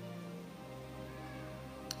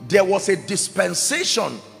 There was a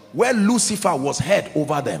dispensation where Lucifer was head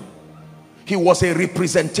over them. He was a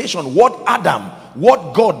representation. What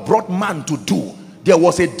God brought man to do, there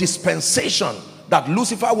was a dispensation that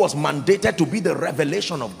Lucifer was mandated to be the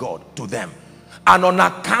revelation of God to them. And on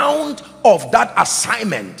account of that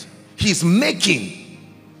assignment, he's making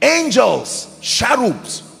angels,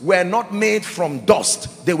 cherubs, were not made from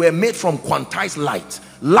dust. They were made from quantized light.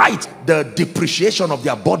 Light, the depreciation of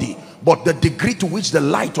their body, but the degree to which the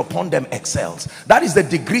light upon them excels. That is the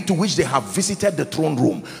degree to which they have visited the throne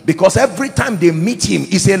room. Because every time they meet him,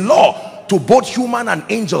 is a law to both human and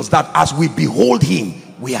angels that as we behold him,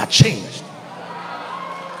 we are changed.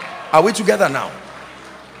 Are we together now?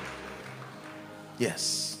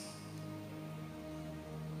 Yes.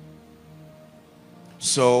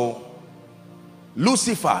 So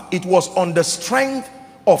Lucifer, it was on the strength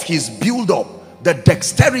of his build-up, the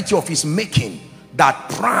dexterity of his making, that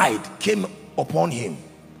pride came upon him.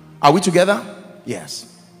 Are we together?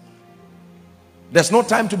 Yes. There's no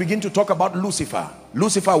time to begin to talk about Lucifer.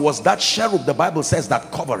 Lucifer was that cherub, the Bible says,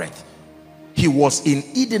 that covereth. He was in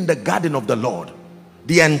Eden, the garden of the Lord.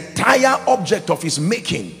 The entire object of his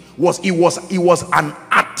making was, he was an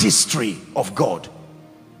artistry of God.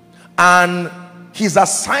 And his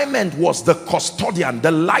assignment was the custodian,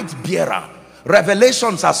 the light bearer.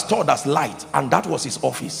 Revelations are stored as light, and that was his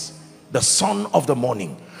office. The son of the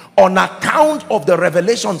morning. On account of the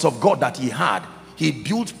revelations of God that he had, he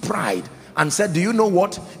built pride and said, do you know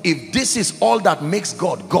what? If this is all that makes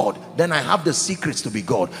God God, then I have the secrets to be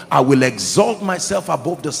God. I will exalt myself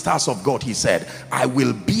above the stars of God, he said. I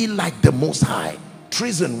will be like the Most High.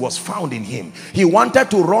 Treason was found in him. He wanted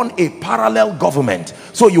to run a parallel government,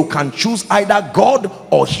 so you can choose either God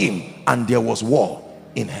or him, and there was war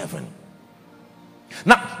in heaven.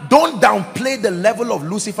 Now, don't downplay the level of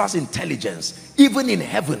Lucifer's intelligence. Even in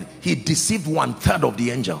heaven, he deceived 1/3 of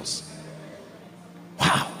the angels.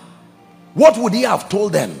 Wow. What would he have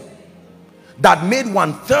told them that made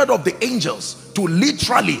 1/3 of the angels to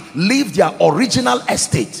literally leave their original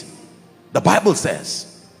estate The Bible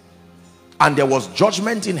says, and there was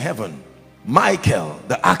judgment in heaven. Michael,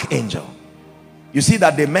 the archangel. You see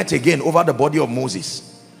that they met again over the body of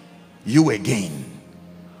Moses. You again.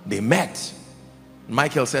 They met.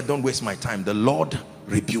 Michael said, don't waste my time. The Lord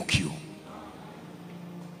rebuke you.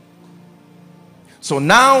 So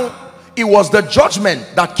now, it was the judgment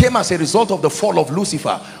that came as a result of the fall of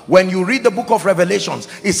Lucifer. When you read the book of Revelations,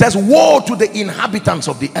 it says, woe to the inhabitants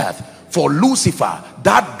of the earth. For Lucifer,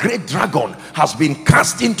 that great dragon, has been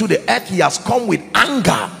cast into the earth. He has come with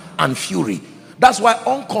anger and fury. That's why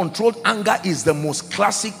uncontrolled anger is the most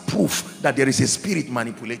classic proof that there is a spirit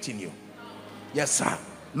manipulating you. Yes, sir.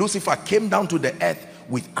 Lucifer came down to the earth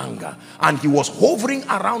with anger, and he was hovering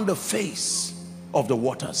around the face of the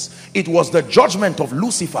waters. It was the judgment of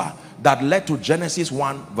Lucifer that led to Genesis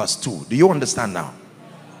 1 verse 2. Do you understand now?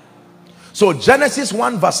 So Genesis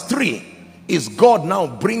 1 verse 3 is God now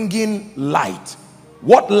bringing light.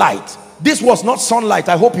 What light? This was not sunlight.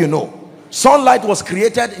 I hope you know. Sunlight was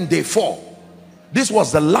created in day 4. This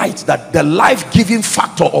was the light, that the life-giving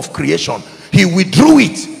factor of creation. He withdrew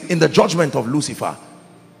it in the judgment of Lucifer.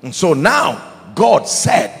 And so now God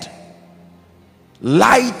said,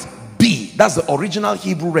 light be. That's the original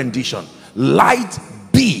Hebrew rendition. Light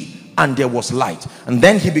be. And there was light. And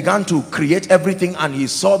then he began to create everything, and he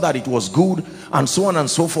saw that it was good, and so on and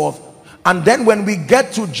so forth. And then when we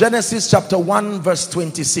get to Genesis chapter 1 verse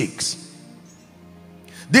 26,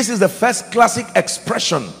 this is the first classic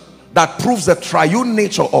expression that proves the triune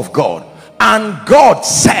nature of God. And God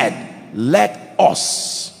said, let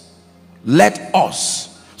us. Let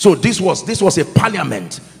us. So this was a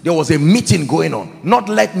parliament. There was a meeting going on. Not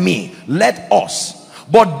let me, let us.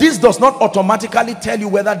 But this does not automatically tell you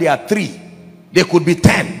whether there are 3. There could be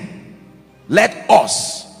 10. Let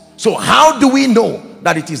us. So how do we know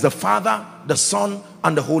that it is the Father, the Son,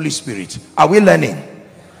 and the Holy Spirit? Are we learning?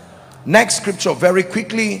 Next scripture very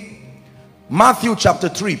quickly. Matthew chapter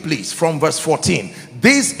 3, please, from verse 14.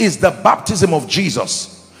 This is the baptism of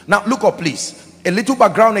Jesus. Now look up, please. A little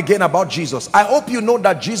background again about Jesus. I hope you know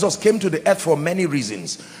that Jesus came to the earth for many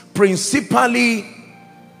reasons. Principally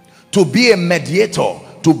to be a mediator,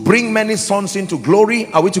 to bring many sons into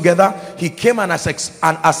glory. Are we together? He came as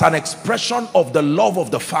an expression of the love of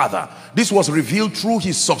the Father. This was revealed through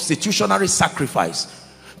his substitutionary sacrifice,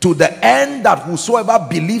 to the end that whosoever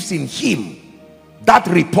believes in him, that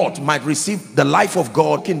report might receive the life of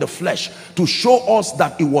God in the flesh, to show us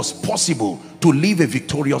that it was possible to live a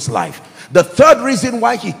victorious life. The third reason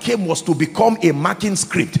why he came was to become a marking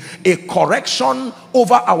script, a correction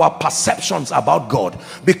over our perceptions about God.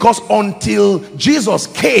 Because until Jesus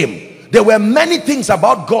came, there were many things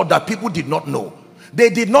about God that people did not know. They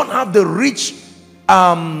did not have the rich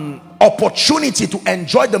opportunity to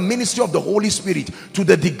enjoy the ministry of the Holy Spirit to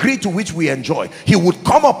the degree to which we enjoy. He would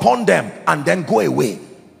come upon them and then go away.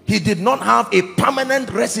 He did not have a permanent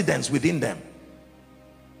residence within them.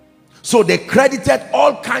 So they credited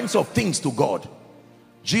all kinds of things to God.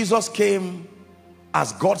 Jesus came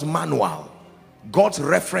as God's manual, God's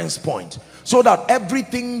reference point, so that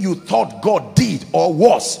everything you thought God did or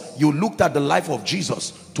was, you looked at the life of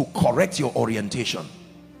Jesus to correct your orientation.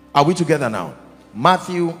 Are we together now?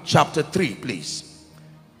 Matthew chapter 3, please.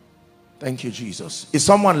 Thank you, Jesus. Is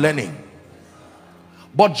someone learning?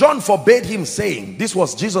 But John forbade him, saying, this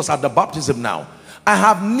was Jesus at the baptism now, I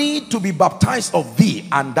have need to be baptized of thee,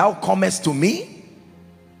 and thou comest to me?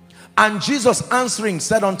 And Jesus answering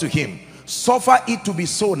said unto him, suffer it to be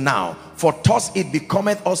so now, for thus it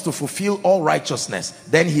becometh us to fulfill all righteousness.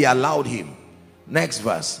 Then he allowed him. Next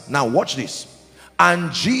verse. Now watch this.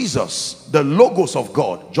 And Jesus, the Logos of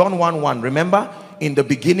God, John 1:1, remember, in the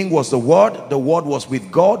beginning was the Word was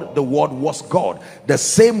with God, the Word was God, the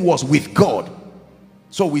same was with God.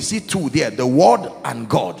 So we see two there, the Word and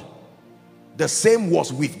God. The same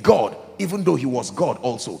was with God, even though he was God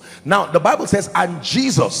also. Now the Bible says, and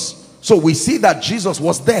Jesus, so we see that Jesus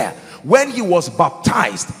was there. When he was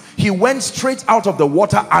baptized, he went straight out of the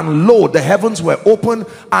water, and lo, the heavens were open,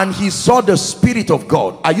 and he saw the Spirit of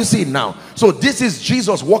God. Are you seeing now? So this is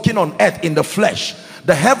Jesus walking on earth in the flesh.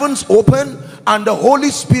 The heavens open, and the Holy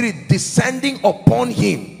Spirit descending upon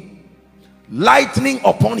him, lightning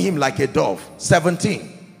upon him like a dove. 17.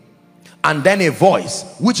 And then a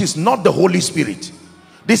voice, which is not the Holy Spirit.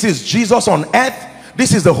 This is Jesus on earth.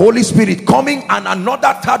 This is the Holy Spirit coming, and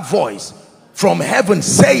another third voice from heaven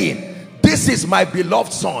saying, this is my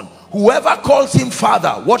beloved Son. Whoever calls him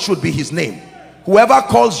Father, what should be his name? Whoever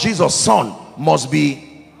calls Jesus Son must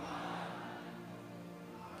be.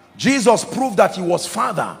 Jesus proved that he was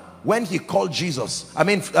Father when he called Jesus.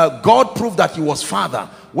 God proved that he was Father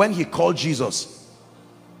when he called Jesus.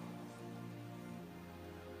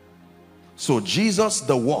 So Jesus,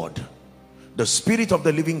 the Word, the Spirit of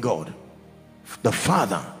the living God, the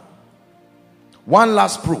Father. One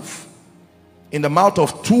last proof. In the mouth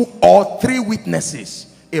of 2 or 3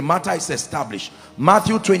 witnesses, a matter is established.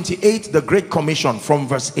 Matthew 28, the Great Commission, from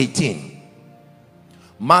verse 18.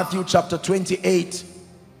 Matthew chapter 28,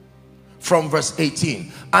 from verse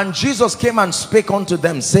 18. And Jesus came and spake unto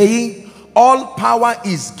them, saying, all power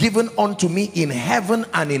is given unto me in heaven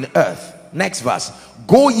and in earth. Next verse.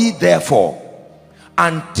 Go ye therefore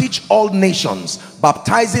and teach all nations,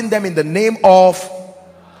 baptizing them in the name of,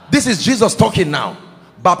 this is Jesus talking now,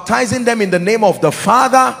 baptizing them in the name of the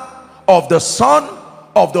Father, of the Son,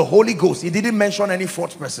 of the Holy Ghost. He didn't mention any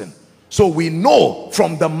fourth person. So we know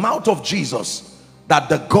from the mouth of Jesus that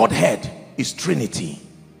the Godhead is Trinity.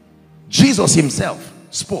 Jesus himself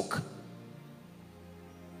spoke.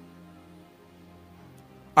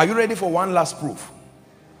 Are you ready for one last proof?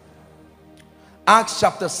 Acts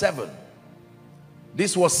chapter 7.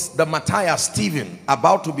 This was the martyr Stephen,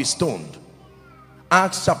 about to be stoned.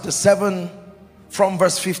 Acts chapter 7 from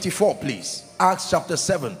verse 54, please. Acts chapter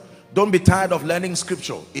 7. Don't be tired of learning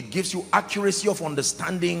scripture. It gives you accuracy of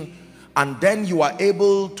understanding, and then you are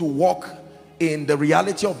able to walk in the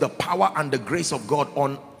reality of the power and the grace of God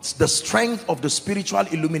on the strength of the spiritual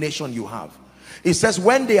illumination you have. It says,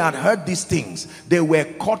 when they had heard these things, they were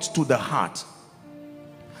cut to the heart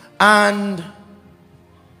and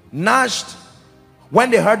gnashed. When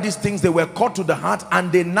they heard these things, they were cut to the heart,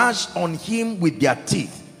 and they gnashed on him with their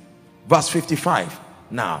teeth. Verse 55.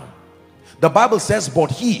 Now, the Bible says, but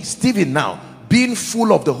he, Stephen, now, being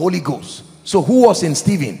full of the Holy Ghost. So who was in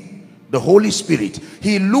Stephen? The Holy Spirit.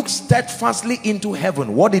 He looked steadfastly into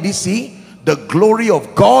heaven. What did he see? The glory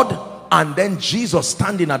of God, and then Jesus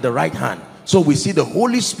standing at the right hand. So we see the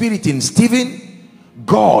Holy Spirit in Stephen,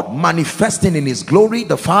 God manifesting in his glory,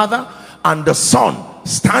 the Father, and the Son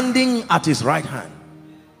standing at his right hand.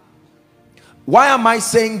 Why am I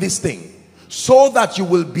saying this thing? So that you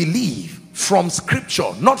will believe from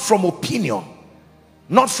scripture, not from opinion,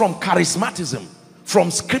 not from charismatism,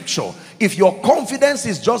 from scripture. If your confidence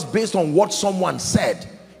is just based on what someone said,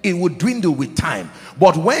 it would dwindle with time.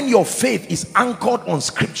 But when your faith is anchored on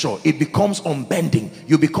scripture, it becomes unbending.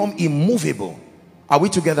 You become immovable. Are we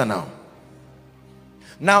together now?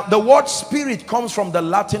 Now, the word spirit comes from the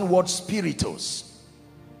Latin word spiritus.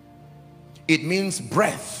 It means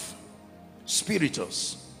breath.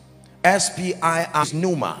 Spiritus. S-P-I-R is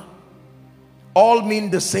pneuma. All mean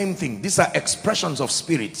the same thing. These are expressions of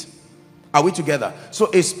spirit. Are we together? So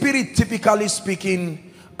a spirit, typically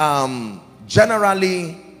speaking,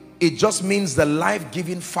 generally, it just means the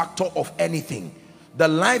life-giving factor of anything. The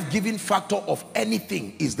life-giving factor of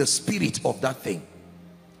anything is the spirit of that thing.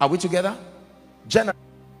 Are we together?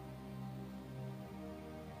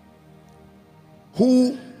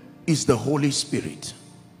 Who is the Holy Spirit?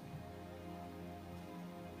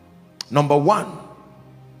 Number one,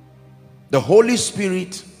 the Holy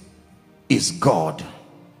Spirit is God.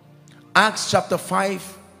 Acts chapter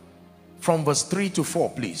 5 from verse 3 to 4,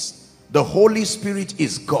 please. The Holy Spirit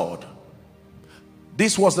is God.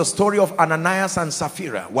 This was the story of Ananias and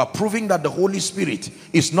Sapphira. We're proving that the Holy Spirit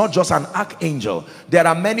is not just an archangel. There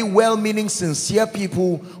are many well-meaning, sincere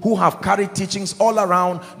people who have carried teachings all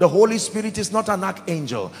around. The Holy Spirit is not an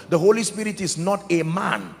archangel. The Holy Spirit is not a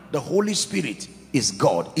man. The Holy Spirit is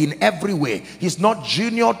God in every way. He's not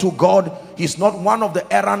junior to God. He's not one of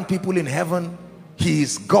the errant people in heaven. He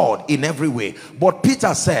is God in every way. But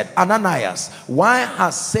Peter said, Ananias, why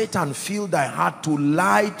has Satan filled thy heart to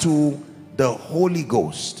lie to the Holy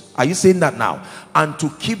Ghost? Are you saying that now? And to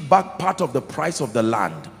keep back part of the price of the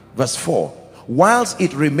land. Verse 4. Whilst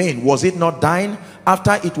it remained, was it not thine?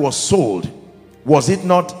 After it was sold, was it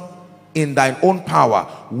not in thine own power?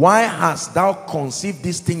 Why hast thou conceived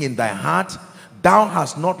this thing in thy heart? Thou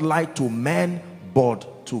hast not lied to men,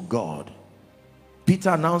 but to God.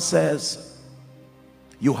 Peter now says,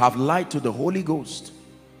 you have lied to the Holy Ghost,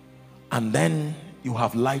 and then you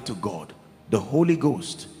have lied to God. The Holy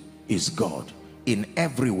Ghost is God in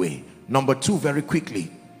every way. Number two, very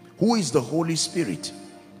quickly, who is the Holy Spirit?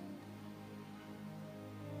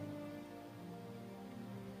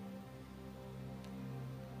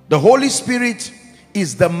 The Holy Spirit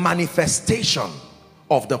is the manifestation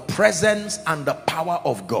of the presence and the power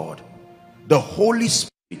of God. The Holy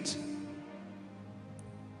Spirit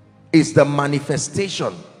is the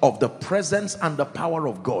manifestation of the presence and the power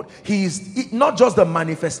of God. He is not just the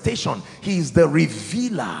manifestation, he is the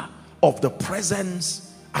revealer of the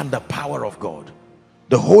presence and the power of God.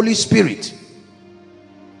 The Holy Spirit,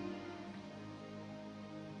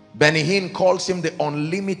 Benny Hinn calls him the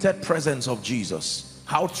unlimited presence of Jesus.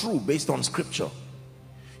 How true? Based on scripture.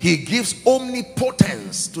 He gives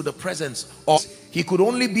omnipotence to the presence of. He could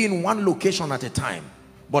only be in one location at a time.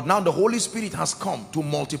 But now the Holy Spirit has come to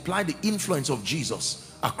multiply the influence of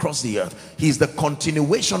Jesus across the earth. He is the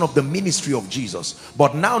continuation of the ministry of Jesus.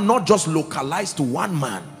 But now not just localized to one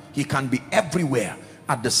man. He can be everywhere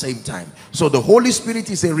at the same time. So the Holy Spirit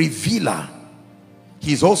is a revealer.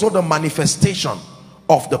 He is also the manifestation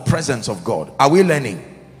of the presence of God. Are we learning?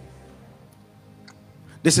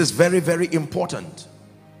 This is very, very important.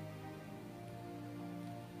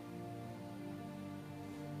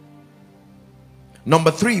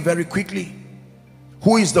 Number 3, very quickly.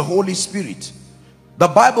 Who is the Holy Spirit? The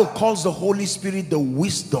Bible calls the Holy Spirit the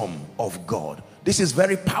wisdom of God. This is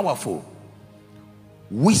very powerful.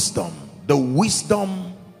 Wisdom, the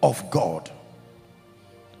wisdom of God.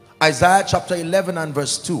 Isaiah chapter 11 and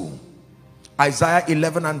verse 2. Isaiah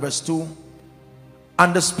 11 and verse 2.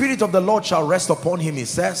 And the Spirit of the Lord shall rest upon him, he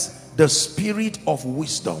says, the Spirit of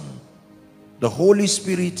wisdom. The Holy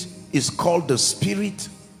Spirit is called the Spirit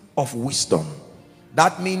of wisdom.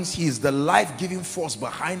 That means he is the life-giving force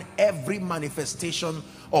behind every manifestation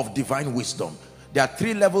of divine wisdom. There are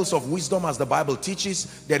 3 levels of wisdom as the Bible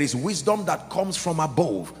teaches. There is wisdom that comes from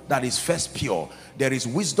above, that is first pure. There is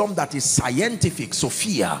wisdom that is scientific,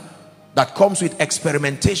 Sophia, that comes with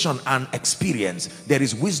experimentation and experience. There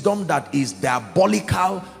is wisdom that is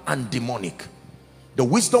diabolical and demonic. The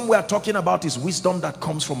wisdom we are talking about is wisdom that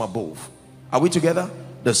comes from above. Are we together?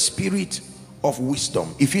 The Spirit of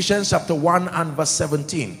wisdom. Ephesians chapter 1 and verse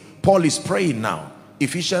 17. Paul is praying now.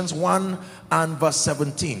 Ephesians 1 and verse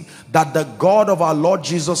 17. That the God of our Lord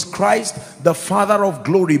Jesus Christ, the Father of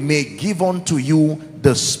glory, may give unto you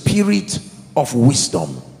the Spirit of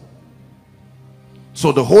wisdom.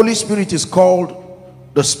 So the Holy Spirit is called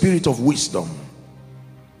the Spirit of wisdom.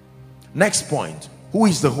 Next point. Who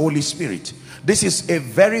is the Holy Spirit? This is a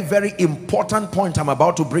very, very important point I'm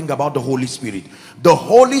about to bring about the Holy Spirit. The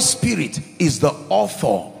Holy Spirit is the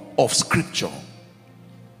author of Scripture.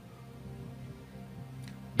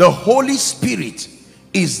 The Holy Spirit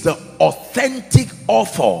is the authentic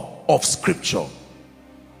author of Scripture.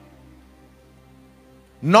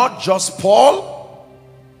 Not just Paul,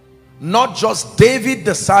 not just David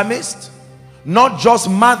the psalmist, not just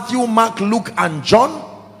Matthew, Mark, Luke and John.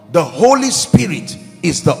 The Holy Spirit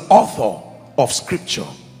is the author of Scripture.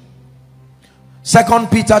 2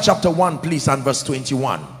 Peter chapter 1 please and verse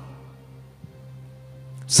 21.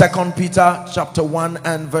 2 Peter chapter 1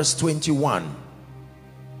 and verse 21.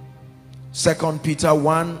 2 Peter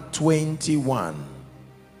 1:21.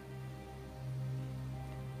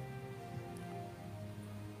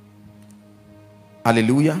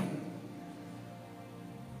 Hallelujah.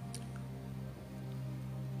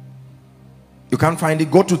 You can't find it.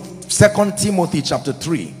 Go to 2 Timothy chapter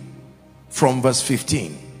 3 from verse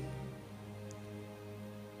 15.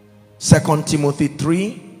 2 Timothy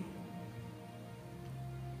 3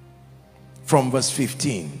 from verse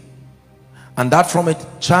 15. And that from a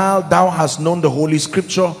child thou hast known the Holy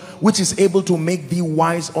Scripture, which is able to make thee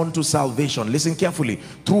wise unto salvation. Listen carefully.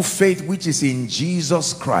 Through faith which is in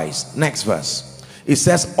Jesus Christ. Next verse. It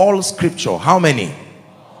says all Scripture. How many?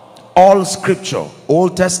 All Scripture.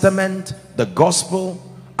 Old Testament, the Gospel,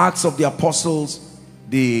 Acts of the Apostles,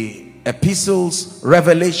 the epistles,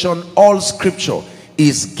 Revelation. All Scripture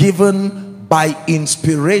is given by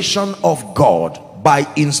inspiration of God. By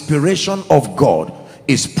inspiration of God.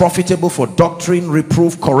 Is profitable for doctrine,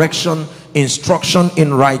 reproof, correction, instruction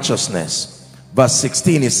in righteousness. Verse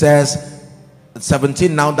 16, it says,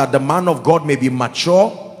 17, now that the man of God may be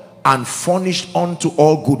mature and furnished unto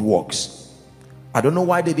all good works. I don't know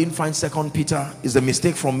why they didn't find 2 Peter. It's a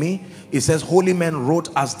mistake from me. It says holy men wrote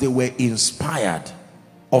as they were inspired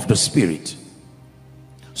of the Spirit.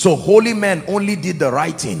 So holy men only did the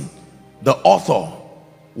writing. The author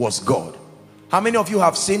was God. How many of you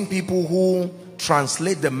have seen people who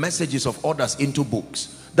translate the messages of others into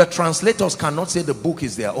books? The translators cannot say the book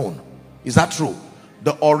is their own. Is that true?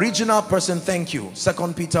 The original person, thank you.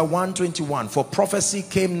 2 Peter 1:21. For prophecy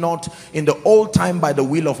came not in the old time by the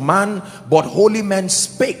will of man, but holy men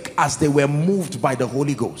spake as they were moved by the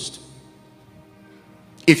Holy Ghost.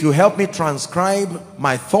 If you help me transcribe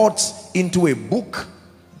my thoughts into a book,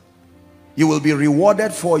 you will be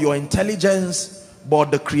rewarded for your intelligence, but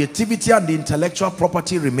the creativity and the intellectual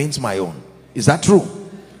property remains my own. Is that true?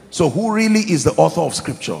 So who really is the author of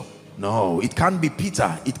Scripture? No, it can't be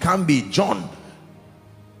Peter. It can't be John.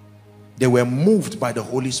 They were moved by the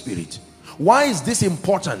Holy Spirit. Why is this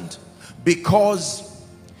important? Because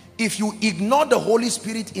if you ignore the Holy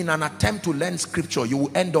Spirit in an attempt to learn Scripture, you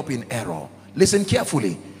will end up in error. Listen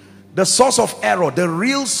carefully. The source of error, the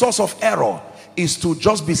real source of error, is to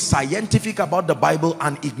just be scientific about the Bible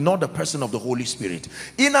and ignore the person of the Holy Spirit.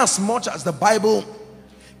 Inasmuch as the Bible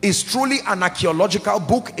is truly an archaeological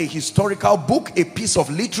book, a historical book, a piece of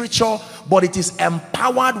literature, but it is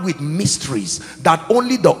empowered with mysteries that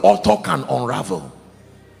only the author can unravel.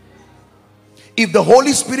 If the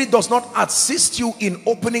Holy Spirit does not assist you in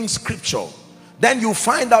opening scripture, then you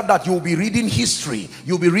find out that you'll be reading history,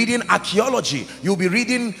 you'll be reading archaeology, you'll be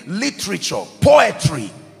reading literature, poetry,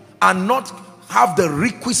 and not have the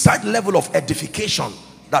requisite level of edification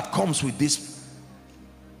that comes with this.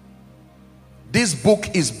 This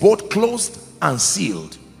book is both closed and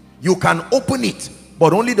sealed. You can open it,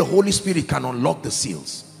 but only the Holy Spirit can unlock the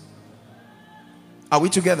seals. Are we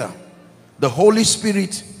together? The Holy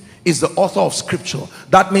Spirit is the author of scripture.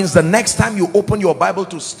 That means the next time you open your Bible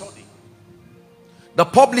to study, the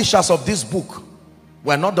publishers of this book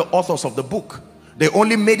were not the authors of the book. They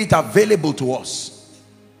only made it available to us.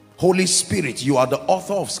 Holy Spirit, you are the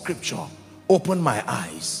author of scripture. Open my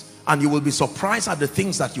eyes, and you will be surprised at the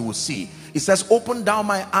things that you will see. It says, open down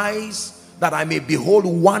my eyes that I may behold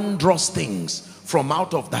wondrous things from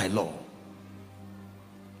out of thy law.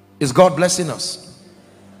 Is God blessing us?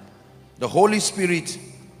 The Holy Spirit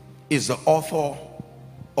is the author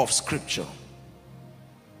of scripture.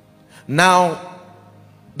 Now,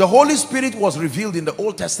 the Holy Spirit was revealed in the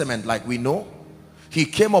Old Testament, like we know. He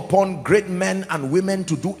came upon great men and women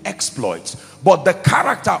to do exploits. But the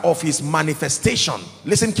character of his manifestation,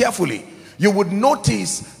 listen carefully, you would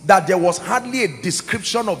notice that there was hardly a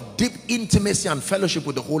description of deep intimacy and fellowship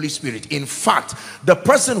with the Holy Spirit. In fact, the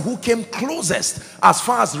person who came closest as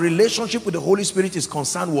far as relationship with the Holy Spirit is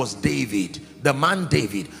concerned was David, the man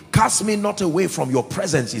David. Cast me not away from your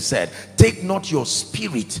presence, he said. Take not your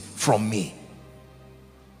spirit from me.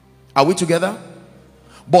 Are we together?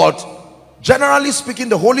 But generally speaking,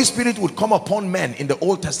 the Holy Spirit would come upon men in the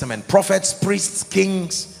Old Testament, prophets, priests,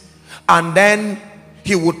 kings, and then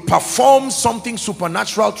he would perform something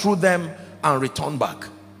supernatural through them and return back.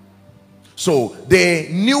 So they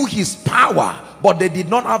knew his power, but they did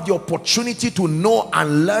not have the opportunity to know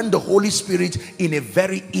and learn the Holy Spirit in a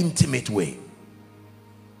very intimate way.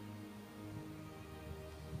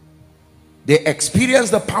 They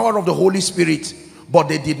experienced the power of the Holy Spirit, but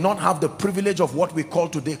they did not have the privilege of what we call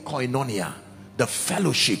today koinonia, the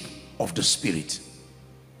fellowship of the Spirit.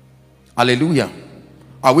 Hallelujah.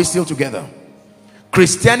 Are we still together?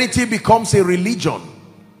 Christianity becomes a religion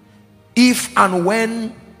if and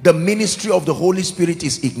when the ministry of the Holy Spirit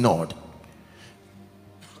is ignored.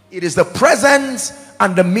 It is the presence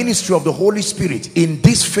and the ministry of the Holy Spirit in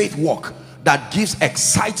this faith walk that gives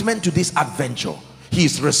excitement to this adventure. He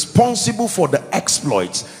is responsible for the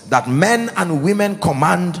exploits that men and women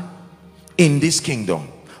command in this kingdom.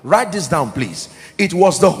 Write this down, please. It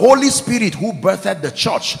was the Holy Spirit who birthed the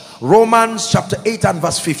church. Romans chapter 8 and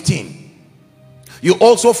verse 15. You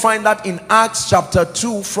also find that in Acts chapter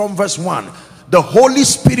 2 from verse 1. The Holy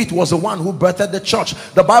Spirit was the one who birthed the church.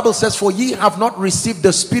 The Bible says, for ye have not received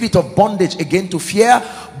the spirit of bondage again to fear,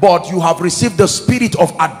 but you have received the spirit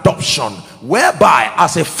of adoption, whereby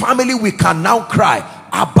as a family we can now cry,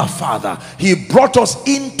 Abba, Father. He brought us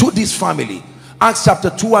into this family. Acts chapter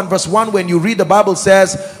 2 and verse 1, when you read, the Bible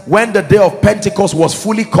says, when the day of Pentecost was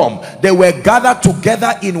fully come, they were gathered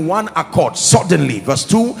together in one accord. Suddenly, verse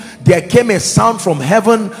 2, there came a sound from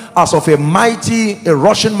heaven as of a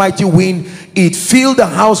rushing mighty wind. It filled the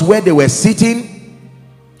house where they were sitting.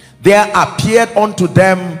 There appeared unto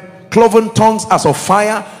them cloven tongues as of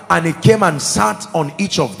fire, and it came and sat on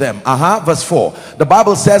each of them. Verse 4, the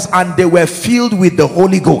Bible says, and they were filled with the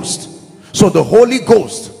Holy Ghost. So the Holy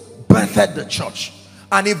Ghost birthed the church.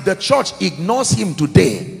 And if the church ignores him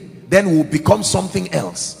today, then we'll become something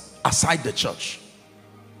else aside the church.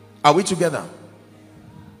 Are we together?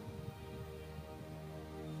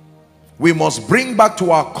 We must bring back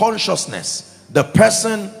to our consciousness the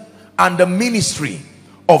person and the ministry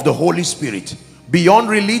of the Holy Spirit. Beyond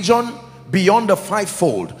religion, beyond the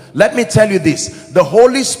fivefold. Let me tell you this. The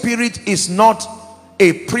Holy Spirit is not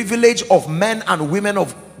a privilege of men and women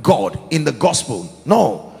of God in the gospel.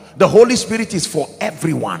 No. The Holy Spirit is for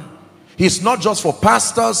everyone. He's not just for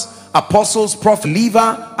pastors, apostles, prophet,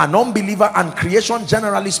 believer, and unbeliever, and creation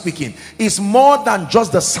generally speaking. It's more than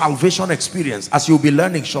just the salvation experience, as you'll be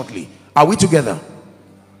learning shortly. Are we together?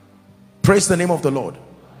 Praise the name of the Lord.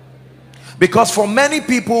 Because for many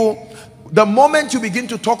people, the moment you begin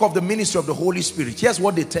to talk of the ministry of the Holy Spirit, here's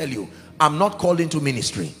what they tell you: I'm not called into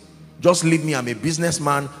ministry. Just leave me. I'm a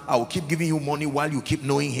businessman. I will keep giving you money while you keep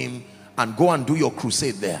knowing him, and go and do your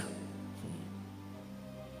crusade there.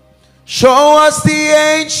 Show us the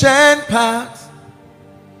ancient path.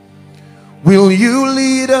 Will you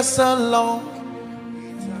lead us along?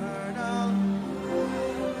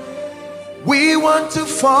 We want to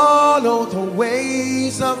follow the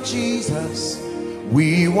ways of Jesus.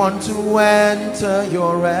 We want to enter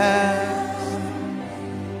your rest.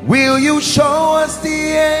 Will you show us the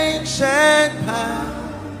ancient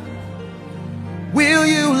path? Will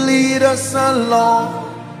you lead us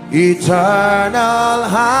along eternal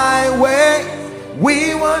highway?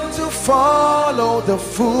 We want to follow the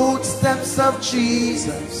footsteps of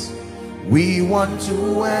Jesus. We want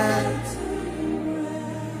to enter.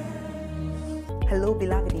 Hello,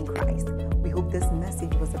 beloved in Christ. We hope this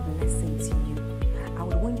message was a blessing to you. I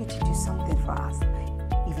would want you to do something for us.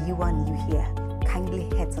 If you are new here, kindly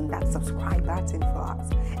hit on that subscribe button for us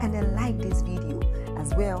and then like this video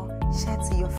as well. Share to your